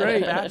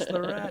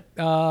 Bachelorette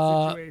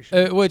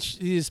situation. Which,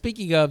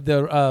 speaking of,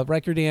 the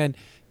Riker Dan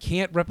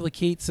can't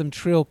replicate some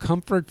Trill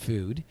comfort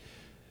food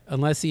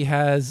unless he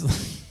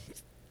has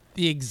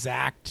the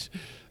exact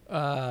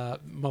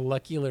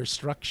molecular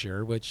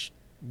structure, which,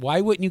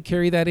 why wouldn't you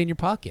carry that in your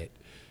pocket?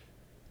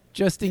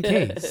 Just in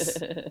case.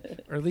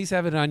 Or at least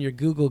have it on your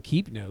Google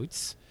Keep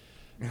notes.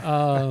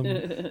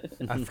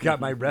 I've got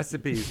my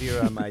recipes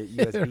here on my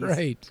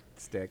USB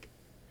stick.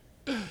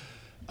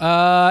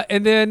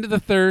 And then the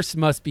thirst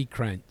must be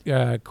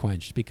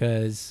quenched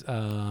because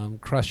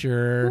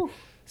Crusher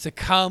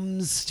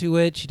succumbs to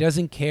it. She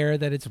doesn't care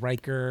that it's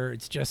Riker.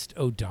 It's just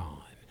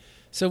O'Don.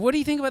 So what do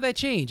you think about that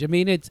change? I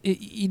mean,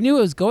 you knew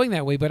it was going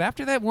that way, but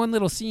after that one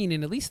little scene,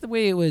 and at least the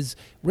way it was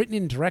written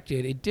and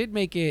directed, it did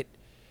make it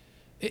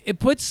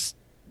puts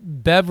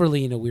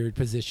Beverly in a weird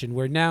position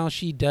where now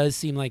she does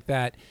seem like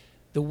that.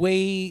 The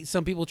way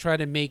some people try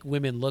to make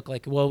women look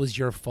like, well, it was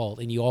your fault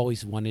and you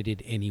always wanted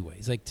it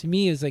anyways. Like, to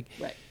me, it's like,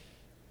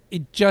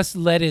 it just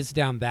led us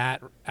down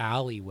that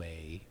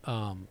alleyway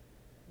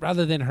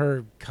rather than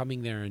her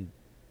coming there and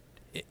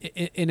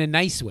in a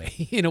nice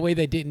way, in a way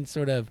that didn't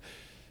sort of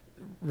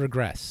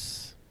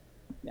regress.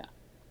 Yeah,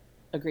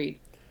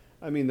 agreed.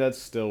 I mean,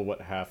 that's still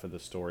what half of the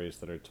stories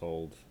that are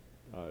told,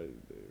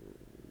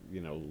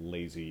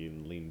 lazy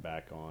and lean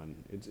back on.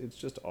 It's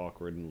just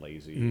awkward and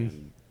lazy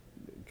and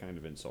kind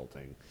of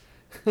insulting.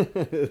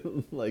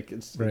 Like,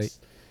 it's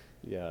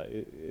yeah,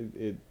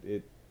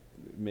 it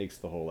makes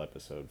the whole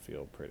episode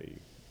feel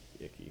pretty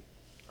icky.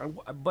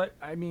 But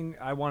I mean,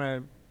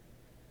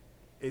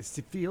 it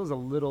feels a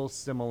little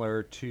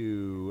similar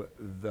to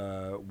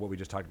what we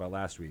just talked about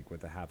last week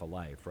with the Half a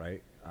Life,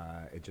 right?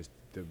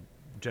 The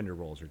gender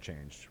roles are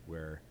changed,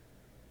 where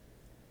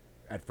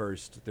at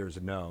first there's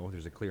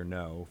a clear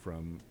no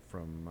from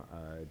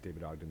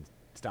David Ogden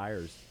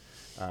Steyer's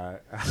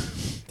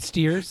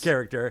Steers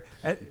character,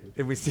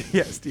 and we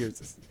see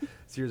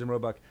Steers and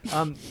Roebuck.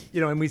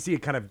 And we see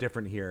it kind of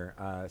different here.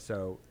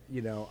 So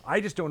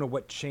I just don't know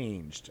what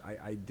changed.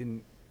 I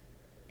didn't.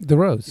 the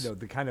rose.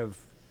 The kind of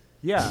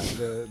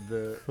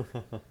the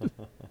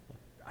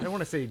I don't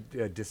want to say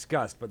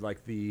disgust, but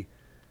like the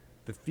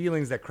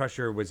feelings that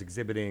Crusher was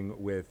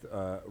exhibiting with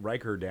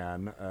Riker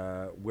Dan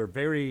were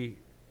very,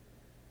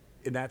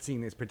 in that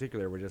scene in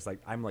particular, were just like,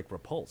 I'm like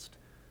repulsed.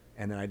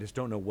 And then I just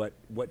don't know what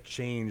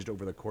changed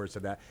over the course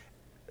of that.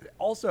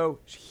 Also,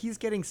 he's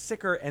getting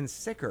sicker and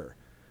sicker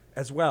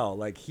as well.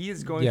 Like he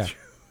is going through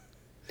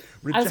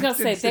I was going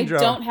to say, syndrome.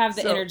 they don't have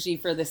the energy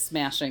for this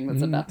smashing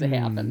that's about to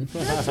happen.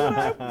 That's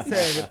what I'm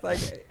saying. It's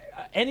like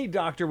any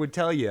doctor would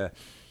tell you,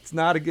 it's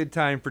not a good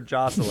time for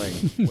jostling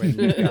when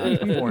you've got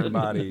a foreign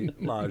body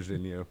lodged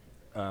in you.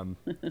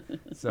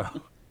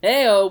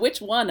 Hey-oh,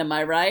 which one, am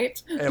I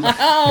right?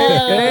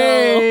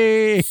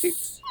 Hey!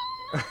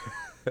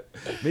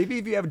 Maybe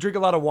if you drink a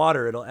lot of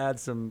water, it'll add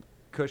some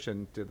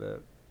cushion to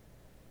the...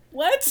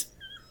 What?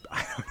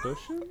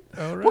 Cushion?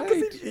 All right. Well,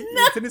 'cause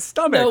it's in his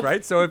stomach,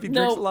 right? So if he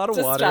drinks a lot of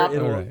water, stop.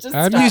 it'll... Right. Just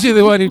I'm stop. usually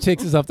the one who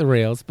takes us off the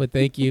rails, but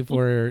thank you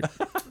for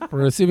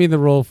assuming the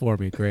role for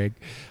me, Craig.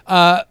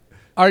 Our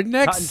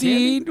next Cotton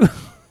scene,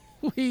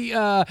 we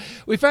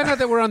find out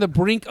that we're on the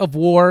brink of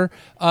war.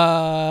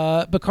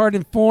 Picard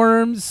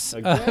informs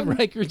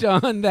Riker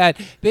Dawn that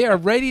they are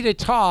ready to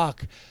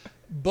talk,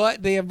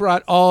 but they have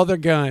brought all their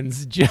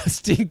guns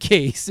just in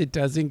case it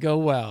doesn't go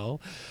well.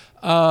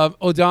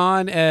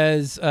 Odon,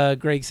 as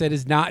Greg said,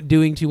 is not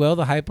doing too well.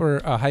 The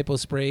hypo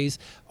sprays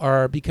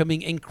are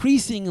becoming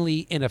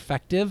increasingly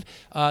ineffective.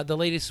 The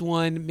latest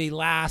one may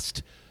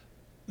last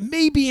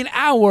maybe an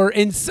hour,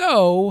 and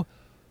so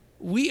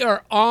we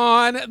are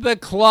on the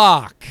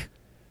clock.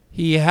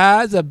 He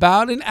has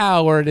about an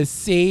hour to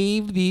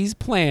save these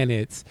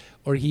planets,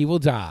 or he will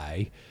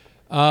die.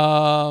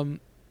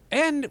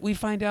 And we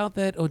find out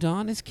that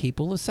Odon is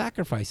capable of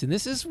sacrifice. And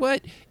this is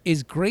what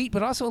is great,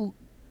 but also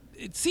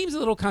it seems a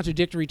little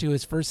contradictory to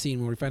his first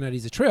scene where we find out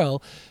he's a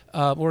Trill,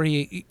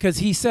 because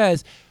he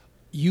says,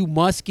 you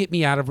must get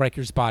me out of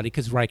Riker's body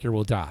because Riker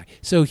will die.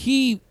 So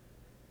Odon,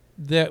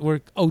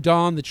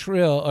 the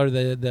Trill, or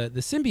the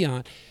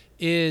symbiont,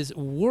 is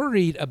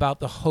worried about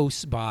the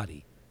host's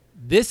body.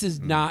 This is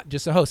not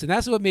just a host. And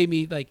that's what made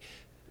me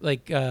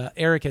like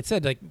Eric had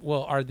said,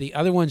 well, are the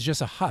other ones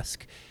just a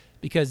husk?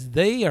 Because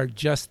they are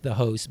just the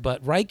host,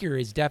 but Riker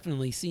is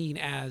definitely seen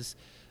as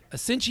a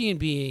sentient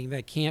being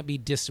that can't be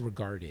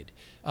disregarded.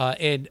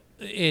 And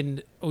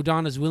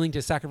Odon is willing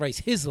to sacrifice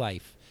his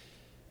life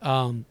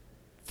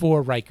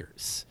for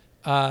Riker's.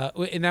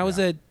 And that was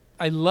I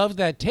love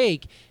that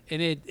take,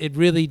 and it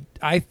really,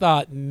 I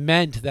thought,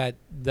 meant that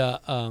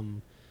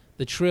the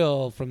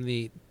Trill from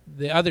the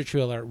other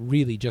Trill are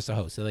really just a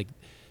host. So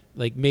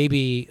like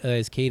maybe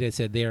as Kate had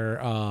said, they're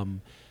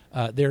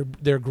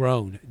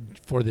grown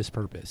for this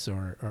purpose,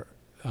 or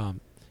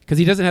because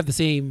he doesn't have the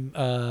same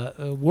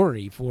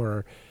worry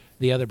for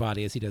the other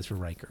body as he does for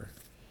Riker.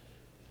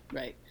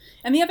 Right.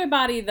 And the other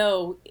body,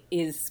 though,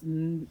 is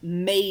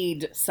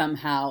made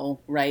somehow,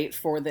 right,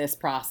 for this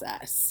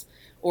process.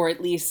 Or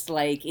at least,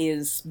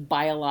 is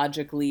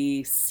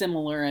biologically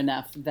similar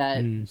enough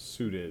that...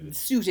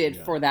 Suited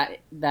for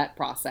that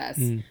process.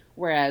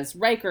 Whereas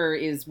Riker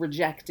is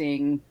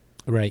rejecting...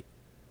 Right.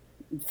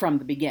 From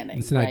the beginning.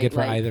 It's not good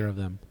for either of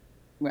them.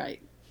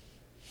 Right.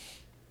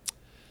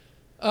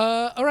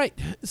 All right.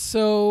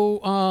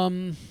 So,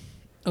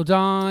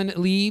 Odon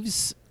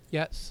leaves.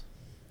 Yes.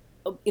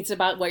 Oh, it's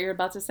about what you're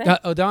about to say?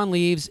 Odon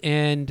leaves,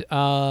 and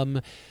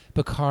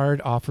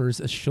Picard offers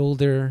a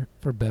shoulder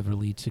for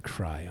Beverly to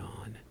cry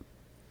on.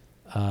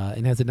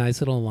 And has a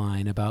nice little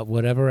line about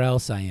whatever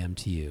else I am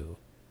to you,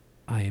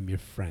 I am your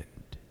friend.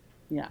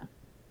 Yeah.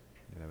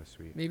 That was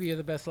sweet. Maybe you're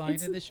the best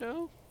line in the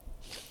show.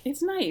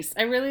 It's nice.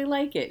 I really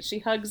like it. She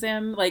hugs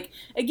him.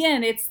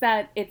 Again, it's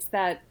that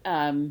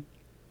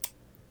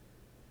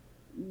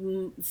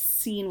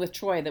scene with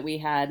Troy that we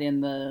had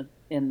in the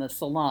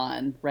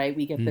salon, right?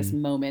 We get this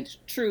moment.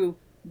 True,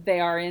 they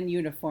are in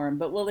uniform,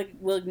 but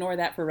we'll ignore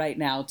that for right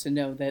now to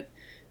know that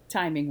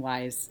timing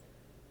wise,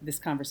 this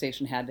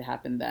conversation had to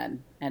happen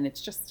then, and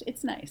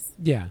it's nice.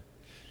 Yeah.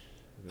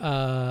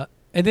 And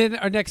then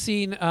our next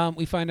scene,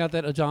 we find out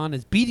that Odon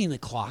is beating the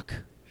clock.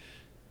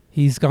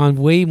 He's gone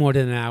way more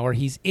than an hour.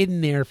 He's in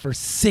there for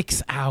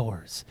 6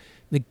 hours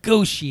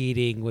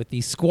negotiating with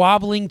these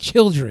squabbling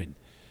children.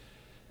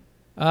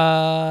 We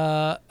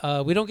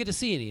don't get to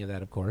see any of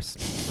that, of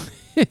course.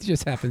 It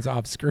just happens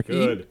off screen.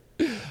 Good.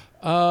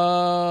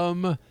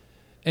 And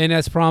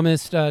as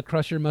promised,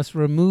 Crusher must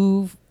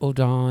remove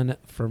Odon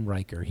from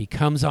Riker. He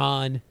comes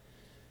on.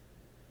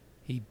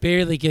 He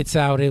barely gets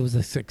out. It was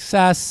a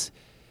success.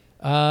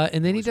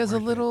 And then he does a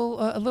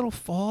little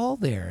fall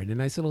there and a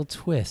nice little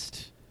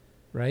twist.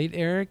 Right,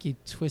 Eric? He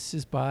twists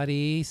his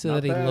body so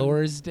that he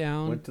lowers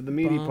down. Went to the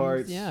meaty bumps.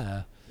 parts.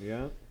 Yeah.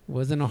 Yeah.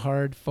 Wasn't a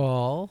hard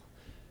fall.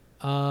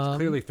 It's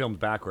clearly filmed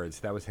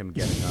backwards. That was him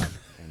getting up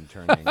and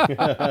turning.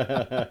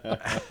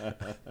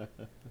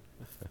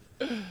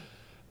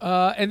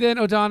 And then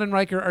O'Dan and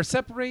Riker are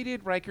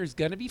separated. Riker's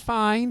going to be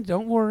fine.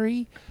 Don't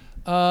worry.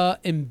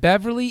 And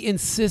Beverly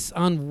insists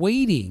on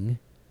waiting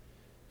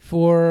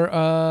for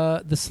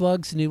the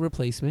Slug's new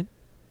replacement.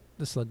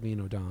 The Slug being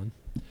O'Dan.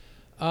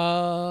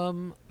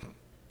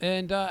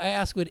 And I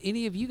asked, would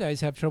any of you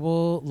guys have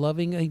trouble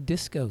loving a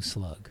disco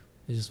slug?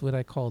 Is just what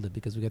I called it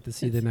because we got to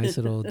see the nice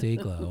little day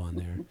glow on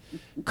there.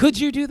 Could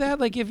you do that?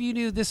 Like if you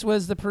knew this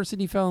was the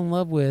person you fell in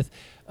love with,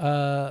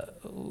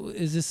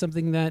 is this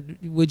something that,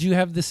 would you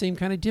have the same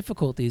kind of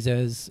difficulties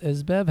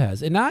as Bev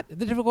has? And not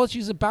the difficulties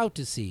she's about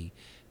to see,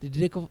 the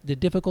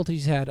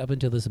difficulties she's had up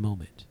until this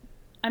moment.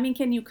 I mean,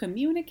 can you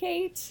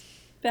communicate?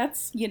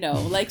 That's,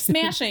 like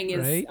smashing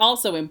is Right?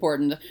 also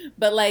important.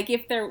 But like,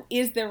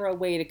 is there a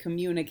way to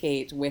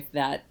communicate with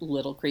that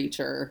little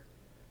creature?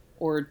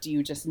 Or do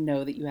you just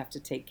know that you have to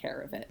take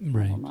care of it?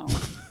 Right. I don't know.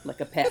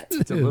 Like a pet.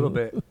 It's a little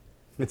bit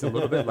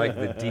like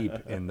the Deep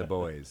in The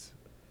Boys.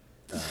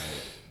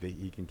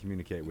 He can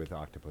communicate with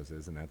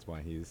octopuses, and that's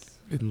why he's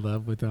In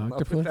love with in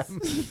love with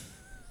octopus.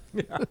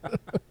 them.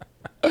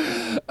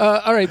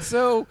 All right,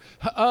 so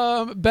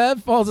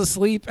Bev falls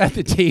asleep at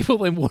the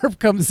table and Worf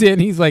comes in.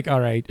 He's like, all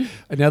right,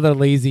 another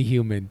lazy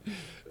human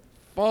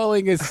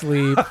falling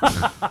asleep.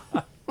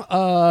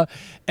 And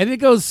it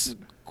goes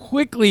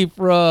quickly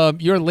from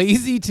you're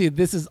lazy to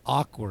this is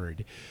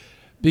awkward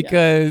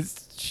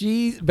because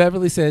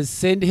Beverly says,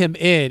 send him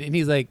in. And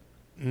he's like,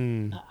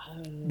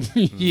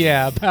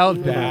 yeah,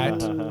 about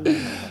that.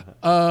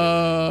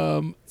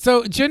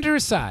 So gender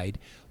aside,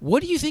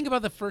 what do you think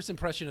about the first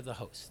impression of the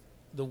host?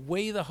 The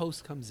way the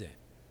host comes in.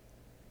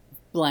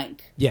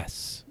 Blank.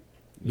 Yes,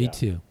 me Yeah.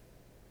 too.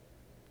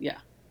 Yeah.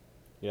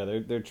 Yeah,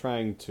 they're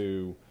trying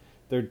to.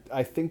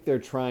 I think they're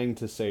trying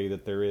to say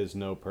that there is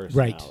no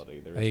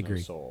personality. There is I agree.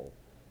 no soul.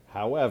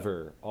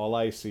 However, all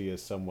I see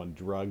is someone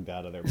drugged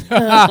out of their mind.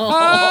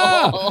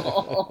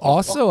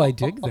 Also, I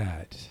dig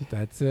that.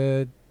 That's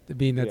a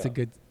Yeah.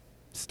 good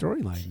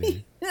storyline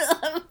there.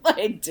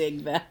 I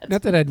dig that.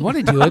 Not that I'd want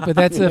to do it, but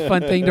that's a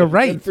fun thing to Good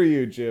write. for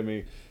you,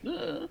 Jimmy.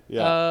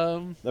 Yeah.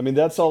 I mean,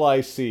 that's all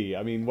I see.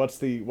 I mean, what's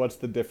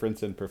the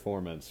difference in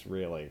performance,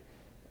 really?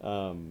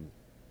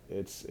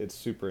 It's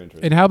super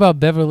interesting. And how about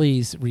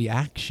Beverly's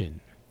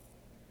reaction?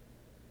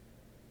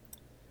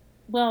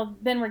 Well,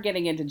 then we're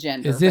getting into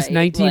gender. Is this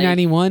right?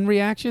 1991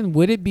 reaction?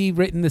 Would it be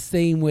written the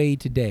same way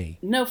today?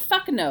 No,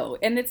 fuck no.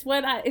 And it's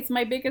it's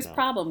my biggest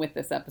problem with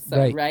this episode,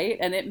 Right. right?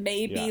 And it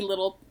may be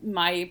Yeah.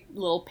 my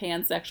little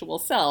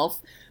pansexual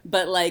self,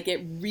 but like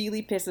it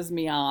really pisses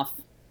me off,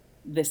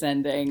 this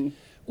ending.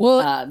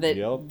 Well,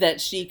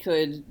 That she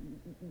could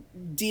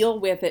deal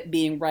with it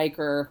being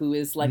Riker, who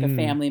is like a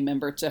family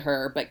member to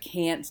her, but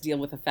can't deal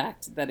with the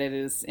fact that it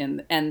is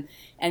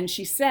and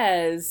she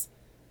says,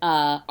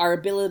 our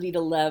ability to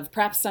love,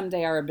 perhaps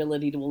someday our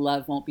ability to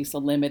love won't be so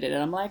limited. And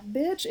I'm like,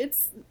 bitch,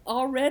 it's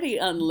already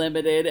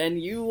unlimited,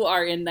 and you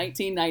are in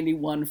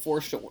 1991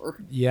 for sure.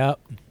 yep.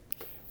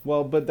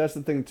 Well, but that's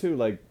the thing too.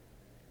 Like,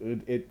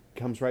 it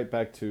comes right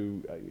back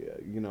to,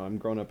 I'm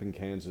growing up in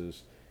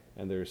Kansas,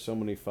 and there's so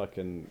many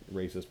fucking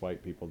racist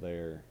white people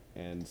there,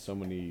 and so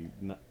many,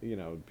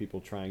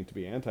 people trying to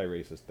be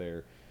anti-racist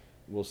there,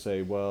 will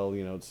say, well,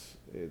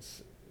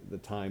 it's the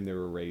time they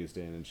were raised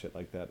in and shit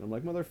like that. And I'm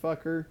like,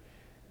 motherfucker.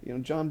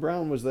 John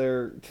Brown was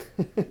there.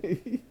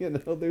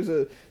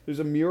 There's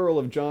a mural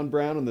of John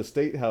Brown in the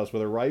State House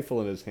with a rifle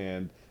in his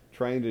hand,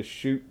 trying to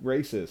shoot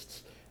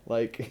racists.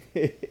 Like,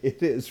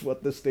 it is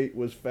what the state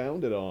was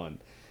founded on,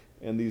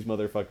 and these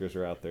motherfuckers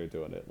are out there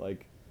doing it.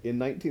 Like, in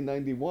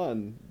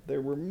 1991,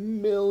 there were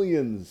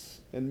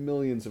millions and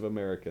millions of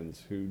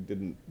Americans who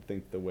didn't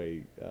think the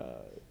way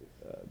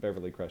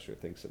Beverly Crusher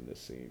thinks in this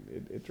scene.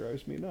 It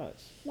drives me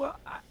nuts. Well,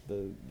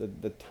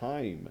 The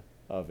time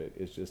of it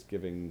is just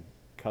giving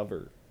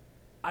cover.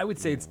 I would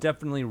say it's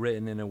definitely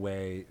written in a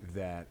way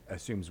that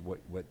assumes what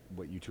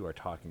you two are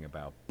talking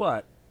about.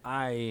 But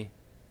I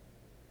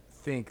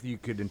think you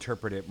could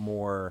interpret it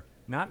more,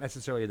 not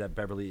necessarily that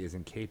Beverly is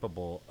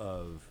incapable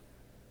of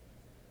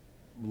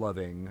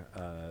loving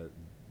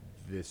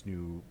this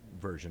new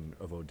version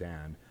of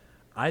O'Dan.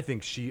 I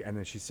think and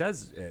then she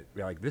says it,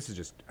 like, this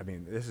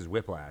is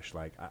whiplash.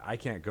 Like, I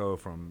can't go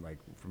from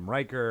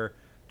Riker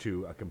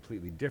to a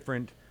completely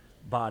different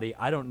body.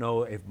 I don't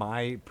know if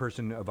my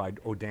person of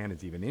O'Dan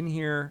is even in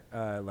here.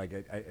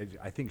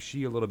 I think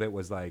she a little bit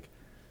was like,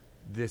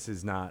 this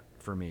is not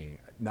for me.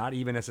 Not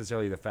even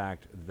necessarily the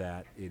fact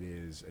that it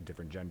is a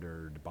different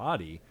gendered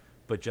body,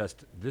 but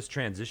just this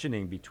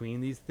transitioning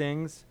between these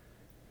things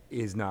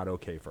is not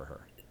okay for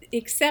her.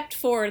 Except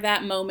for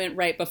that moment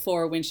right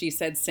before when she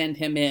said send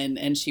him in,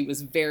 and she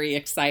was very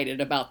excited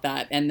about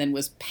that, and then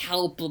was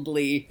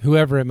palpably,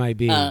 Whoever it might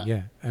be.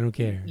 Yeah, I don't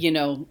care.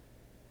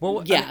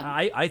 Well, yeah.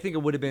 I think it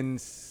would have been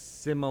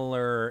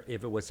similar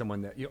if it was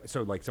someone that,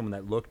 someone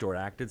that looked or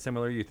acted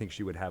similar. You think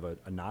she would have a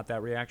not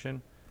that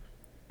reaction?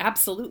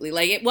 Absolutely.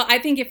 I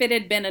think if it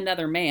had been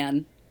another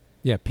man,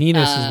 Yeah,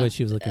 penis is what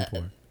she was looking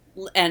for.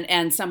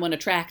 and someone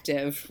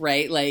attractive,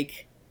 right?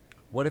 Like,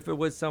 What if it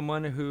was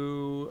someone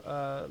who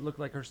looked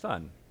like her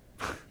son?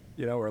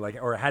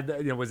 Or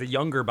had was a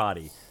younger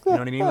body. You know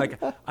what I mean? Like,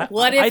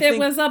 What I if it think,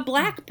 was a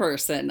black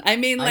person? I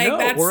mean, I like, know,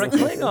 that's or a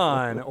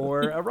Klingon,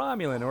 or a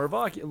Romulan, or a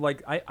Vulcan.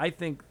 Like, I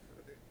think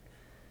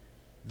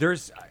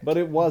there's, But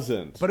it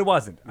wasn't. but it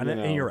wasn't. And, You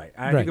and you're know. right.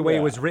 I Right. think the way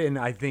it was Yeah. written,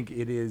 I think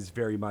it is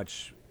very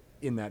much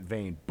in that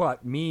vein.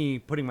 But me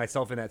putting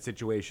myself in that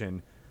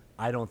situation,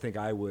 I don't think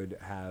I would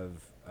have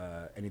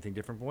anything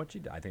different from what she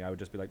did. I think I would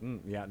just be like,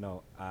 yeah,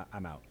 no,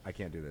 I'm out. I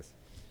can't do this.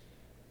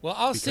 Well,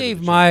 I'll Because of save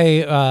the my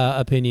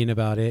opinion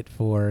about it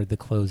for the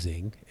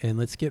closing, and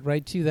let's get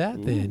right to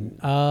that then.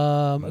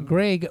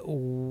 Greg,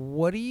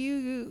 what do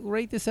you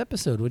rate this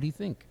episode? What do you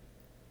think?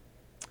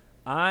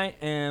 I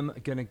am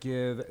going to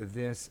give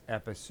this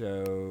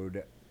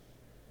episode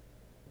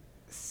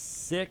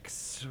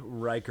 6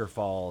 Riker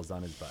falls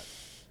on his butt.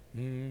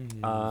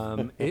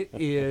 It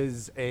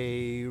is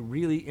a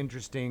really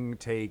interesting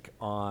take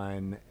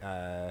on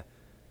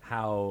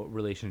how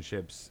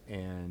relationships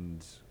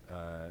and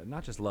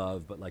not just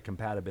love, but like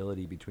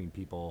compatibility between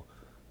people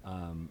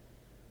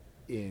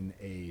in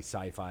a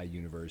sci-fi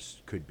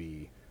universe could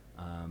be.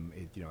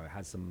 It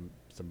has some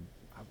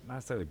not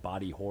necessarily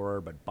body horror,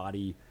 but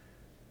body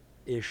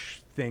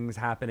ish things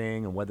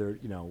happening, and whether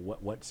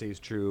what stays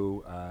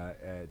true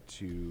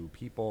to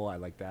people. I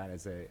like that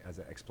as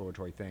an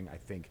exploratory thing. I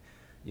think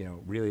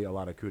really a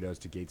lot of kudos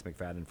to Gates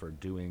McFadden for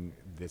doing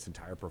this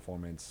entire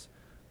performance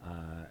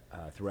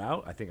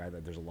throughout. I think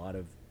there's a lot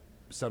of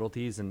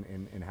subtleties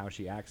in how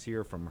she acts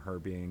here, from her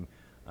being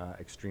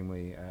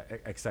extremely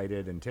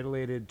excited and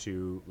titillated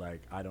to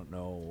like I don't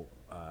know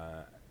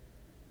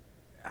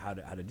how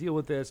to deal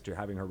with this, to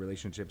having her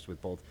relationships with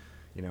both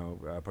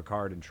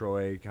Picard and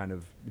Troy kind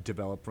of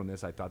develop from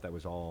this. I thought that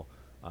was all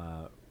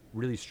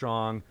really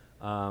strong,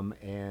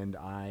 and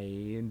I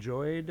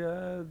enjoyed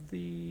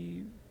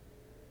the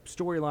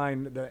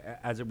storyline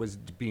as it was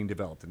being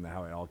developed and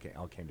how it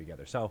all came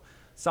together. So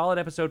solid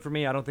episode for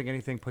me. I don't think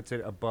anything puts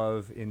it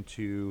above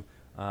into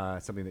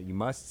something that you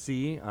must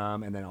see.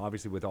 And then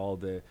obviously with all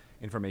the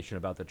information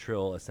about the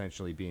Trill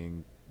essentially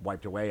being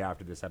wiped away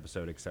after this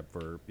episode, except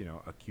for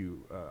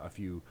a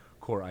few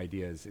core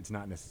ideas, it's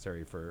not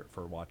necessary for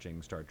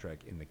watching Star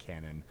Trek in the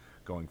canon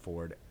going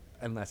forward,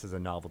 unless as a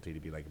novelty to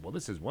be like, well,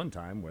 this is one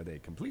time where they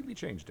completely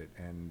changed it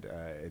and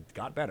it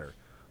got better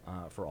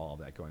for all of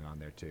that going on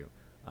there too.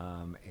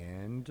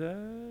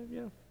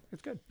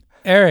 It's good.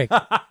 Eric,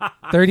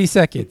 30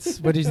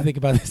 seconds. What did you think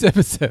about this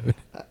episode?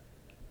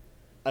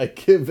 I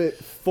give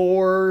it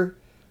 4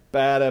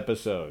 bad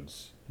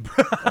episodes.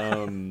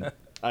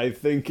 I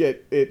think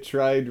it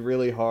tried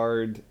really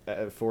hard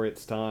for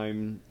its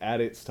time,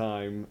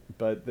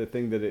 but the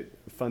thing that it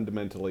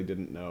fundamentally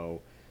didn't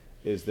know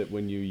is that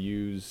when you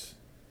use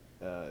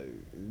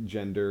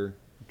gender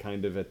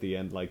kind of at the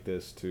end like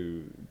this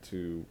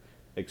to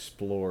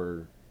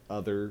explore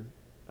other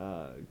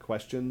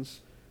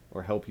questions,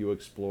 or help you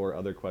explore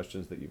other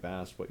questions that you've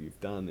asked, what you've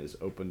done is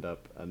opened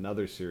up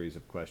another series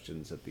of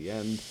questions at the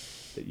end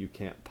that you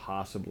can't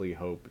possibly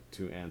hope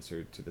to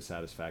answer to the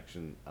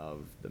satisfaction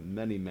of the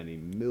many, many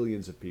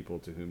millions of people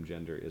to whom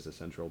gender is a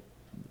central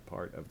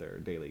part of their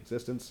daily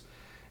existence,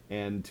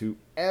 and to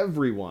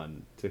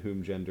everyone to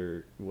whom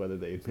gender, whether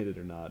they admit it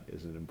or not,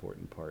 is an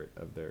important part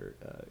of their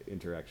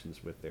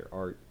interactions with their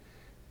art.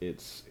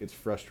 It's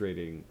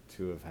frustrating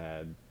to have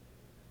had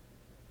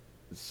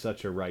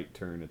such a right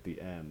turn at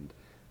the end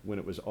when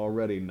it was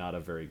already not a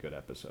very good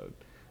episode.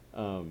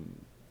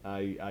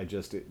 I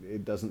just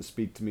it doesn't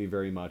speak to me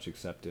very much,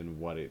 except in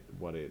what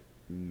it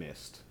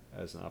missed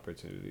as an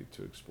opportunity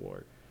to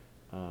explore.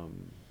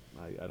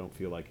 I don't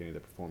feel like any of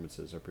the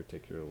performances are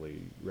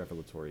particularly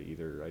revelatory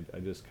either. I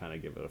just kind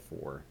of give it a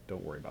 4.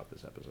 Don't worry about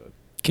this episode.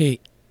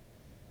 Kate.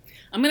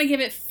 I'm going to give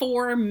it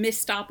 4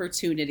 missed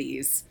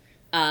opportunities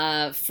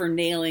for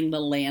nailing the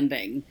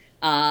landing.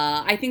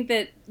 I think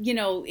that,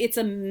 it's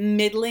a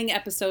middling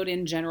episode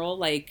in general.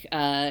 Like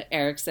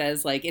Eric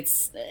says, like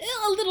it's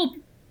a little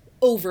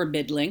over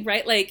middling,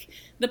 right? Like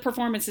the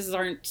performances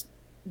aren't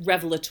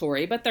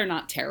revelatory, but they're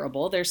not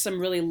terrible. There's some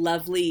really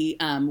lovely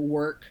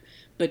work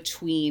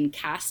between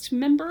cast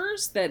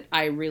members that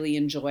I really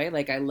enjoy.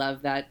 Like I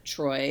love that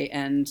Troy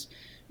and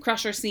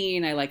Crusher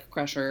scene. I like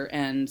Crusher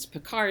and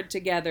Picard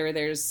together.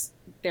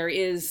 There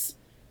is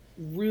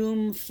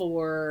room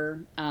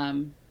for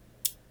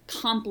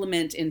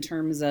compliment in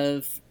terms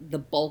of the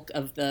bulk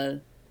of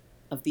the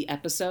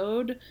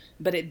episode,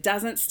 but it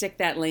doesn't stick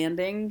that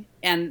landing.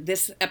 And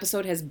this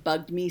episode has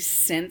bugged me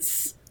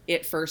since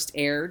it first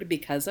aired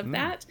because of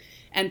that.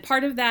 And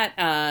part of that,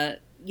 and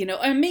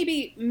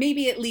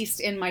maybe at least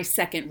in my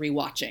second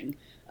rewatching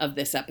of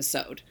this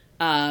episode,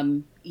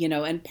 and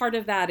part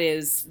of that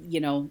is,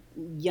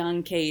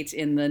 young Kate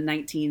in the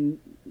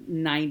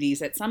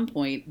 1990s at some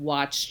point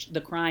watched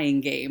The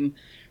Crying Game,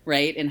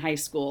 right, in high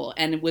school.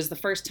 And it was the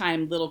first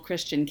time little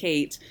Christian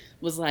Kate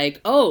was like,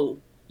 oh,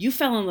 you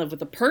fell in love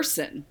with the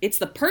person. It's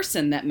the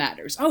person that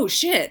matters. Oh,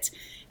 shit.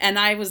 And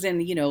I was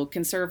in,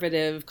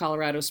 conservative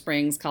Colorado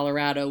Springs,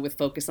 Colorado, with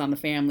Focus on the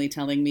Family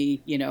telling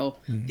me,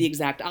 the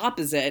exact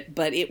opposite.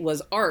 But it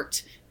was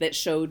art that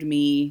showed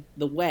me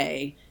the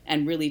way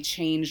and really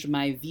changed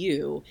my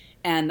view.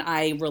 And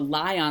I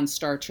rely on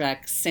Star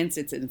Trek since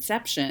its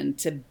inception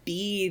to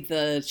be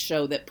the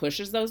show that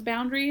pushes those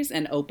boundaries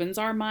and opens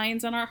our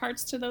minds and our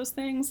hearts to those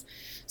things.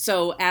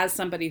 So as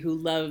somebody who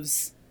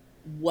loves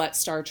what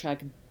Star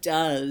Trek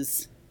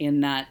does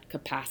in that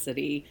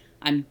capacity,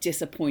 I'm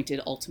disappointed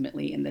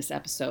ultimately in this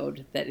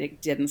episode that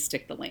it didn't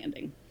stick the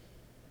landing.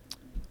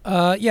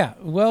 Yeah,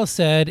 well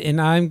said. And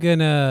I'm going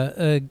to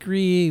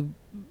agree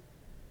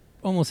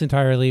almost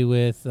entirely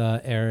with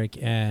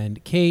Eric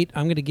and Kate.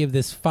 I'm going to give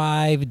this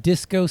 5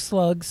 disco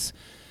slugs.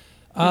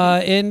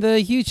 And the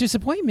huge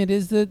disappointment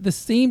is the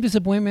same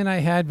disappointment I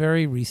had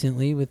very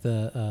recently with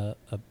a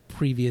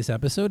previous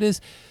episode is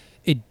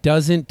it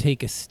doesn't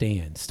take a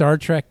stand. Star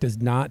Trek does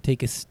not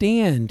take a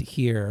stand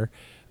here.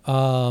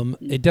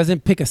 It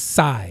doesn't pick a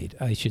side,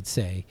 I should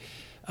say.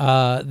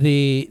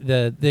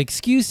 The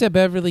excuse that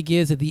Beverly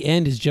gives at the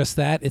end is just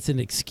that. It's an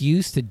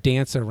excuse to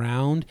dance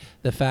around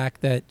the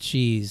fact that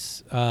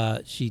she's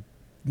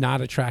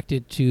not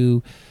attracted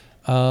to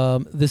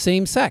the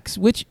same sex,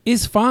 which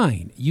is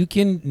fine. You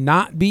can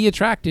not be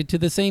attracted to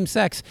the same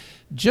sex,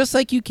 just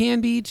like you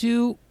can be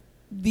to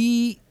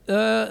the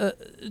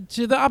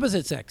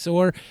opposite sex,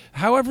 or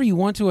however you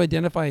want to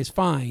identify is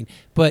fine.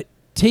 But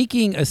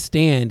taking a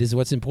stand is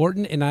what's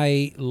important, and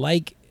I,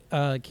 like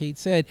Kate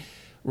said,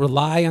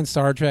 rely on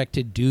Star Trek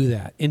to do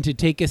that and to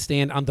take a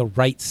stand on the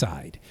right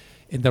side.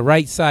 And the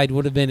right side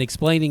would have been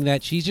explaining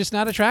that she's just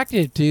not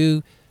attracted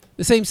to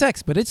the same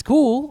sex, but it's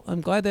cool.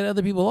 I'm glad that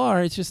other people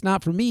are. It's just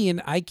not for me,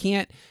 and I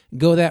can't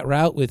go that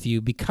route with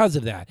you because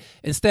of that.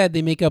 Instead,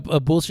 they make up a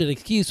bullshit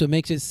excuse, so it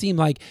makes it seem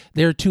like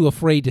they're too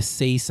afraid to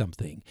say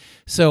something.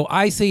 So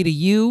I say to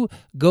you,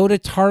 go to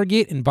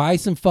Target and buy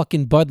some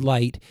fucking Bud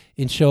Light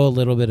and show a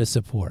little bit of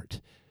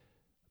support.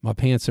 My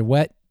pants are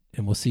wet,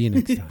 and we'll see you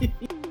next time.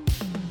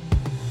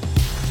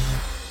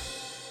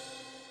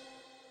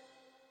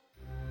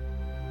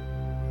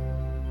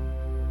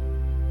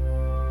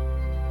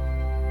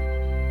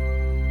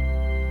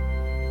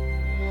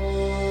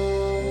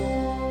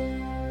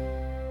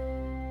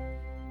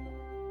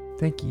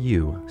 Thank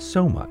you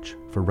so much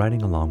for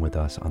riding along with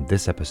us on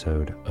this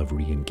episode of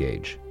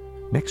Re-Engage.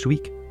 Next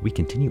week, we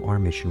continue our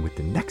mission with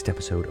the next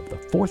episode of the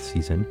 4th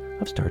season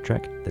of Star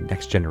Trek: The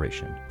Next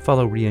Generation.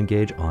 Follow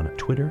Re-Engage on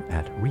Twitter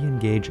at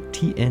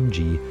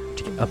ReEngageTNG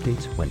to get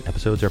updates when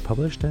episodes are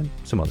published and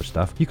some other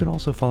stuff. You can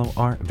also follow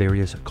our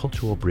various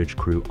Cultural Bridge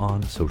crew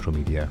on social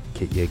media.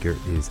 Kate Yeager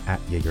is at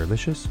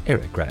Yeagerlicious,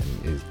 Eric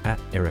Gratton is at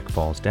Eric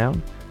Falls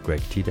Down,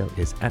 Greg Tito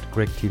is at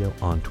Greg Tito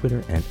on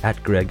Twitter and at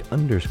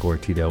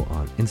Greg_Tito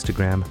on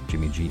Instagram.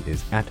 Jimmy G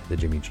is at the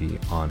Jimmy G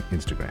on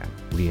Instagram.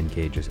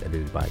 Re-Engage is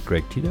edited by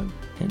Greg Tito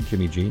and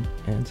Jimmy G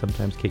and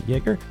sometimes Kate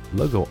Yeager.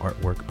 Logo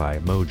artwork by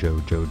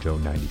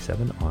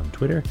MojoJojo97 on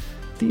Twitter.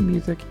 Theme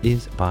music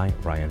is by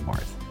Ryan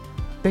Marth.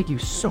 Thank you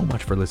so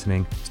much for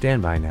listening.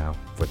 Stand by now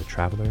for the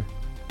Traveler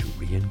to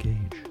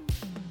Re-Engage.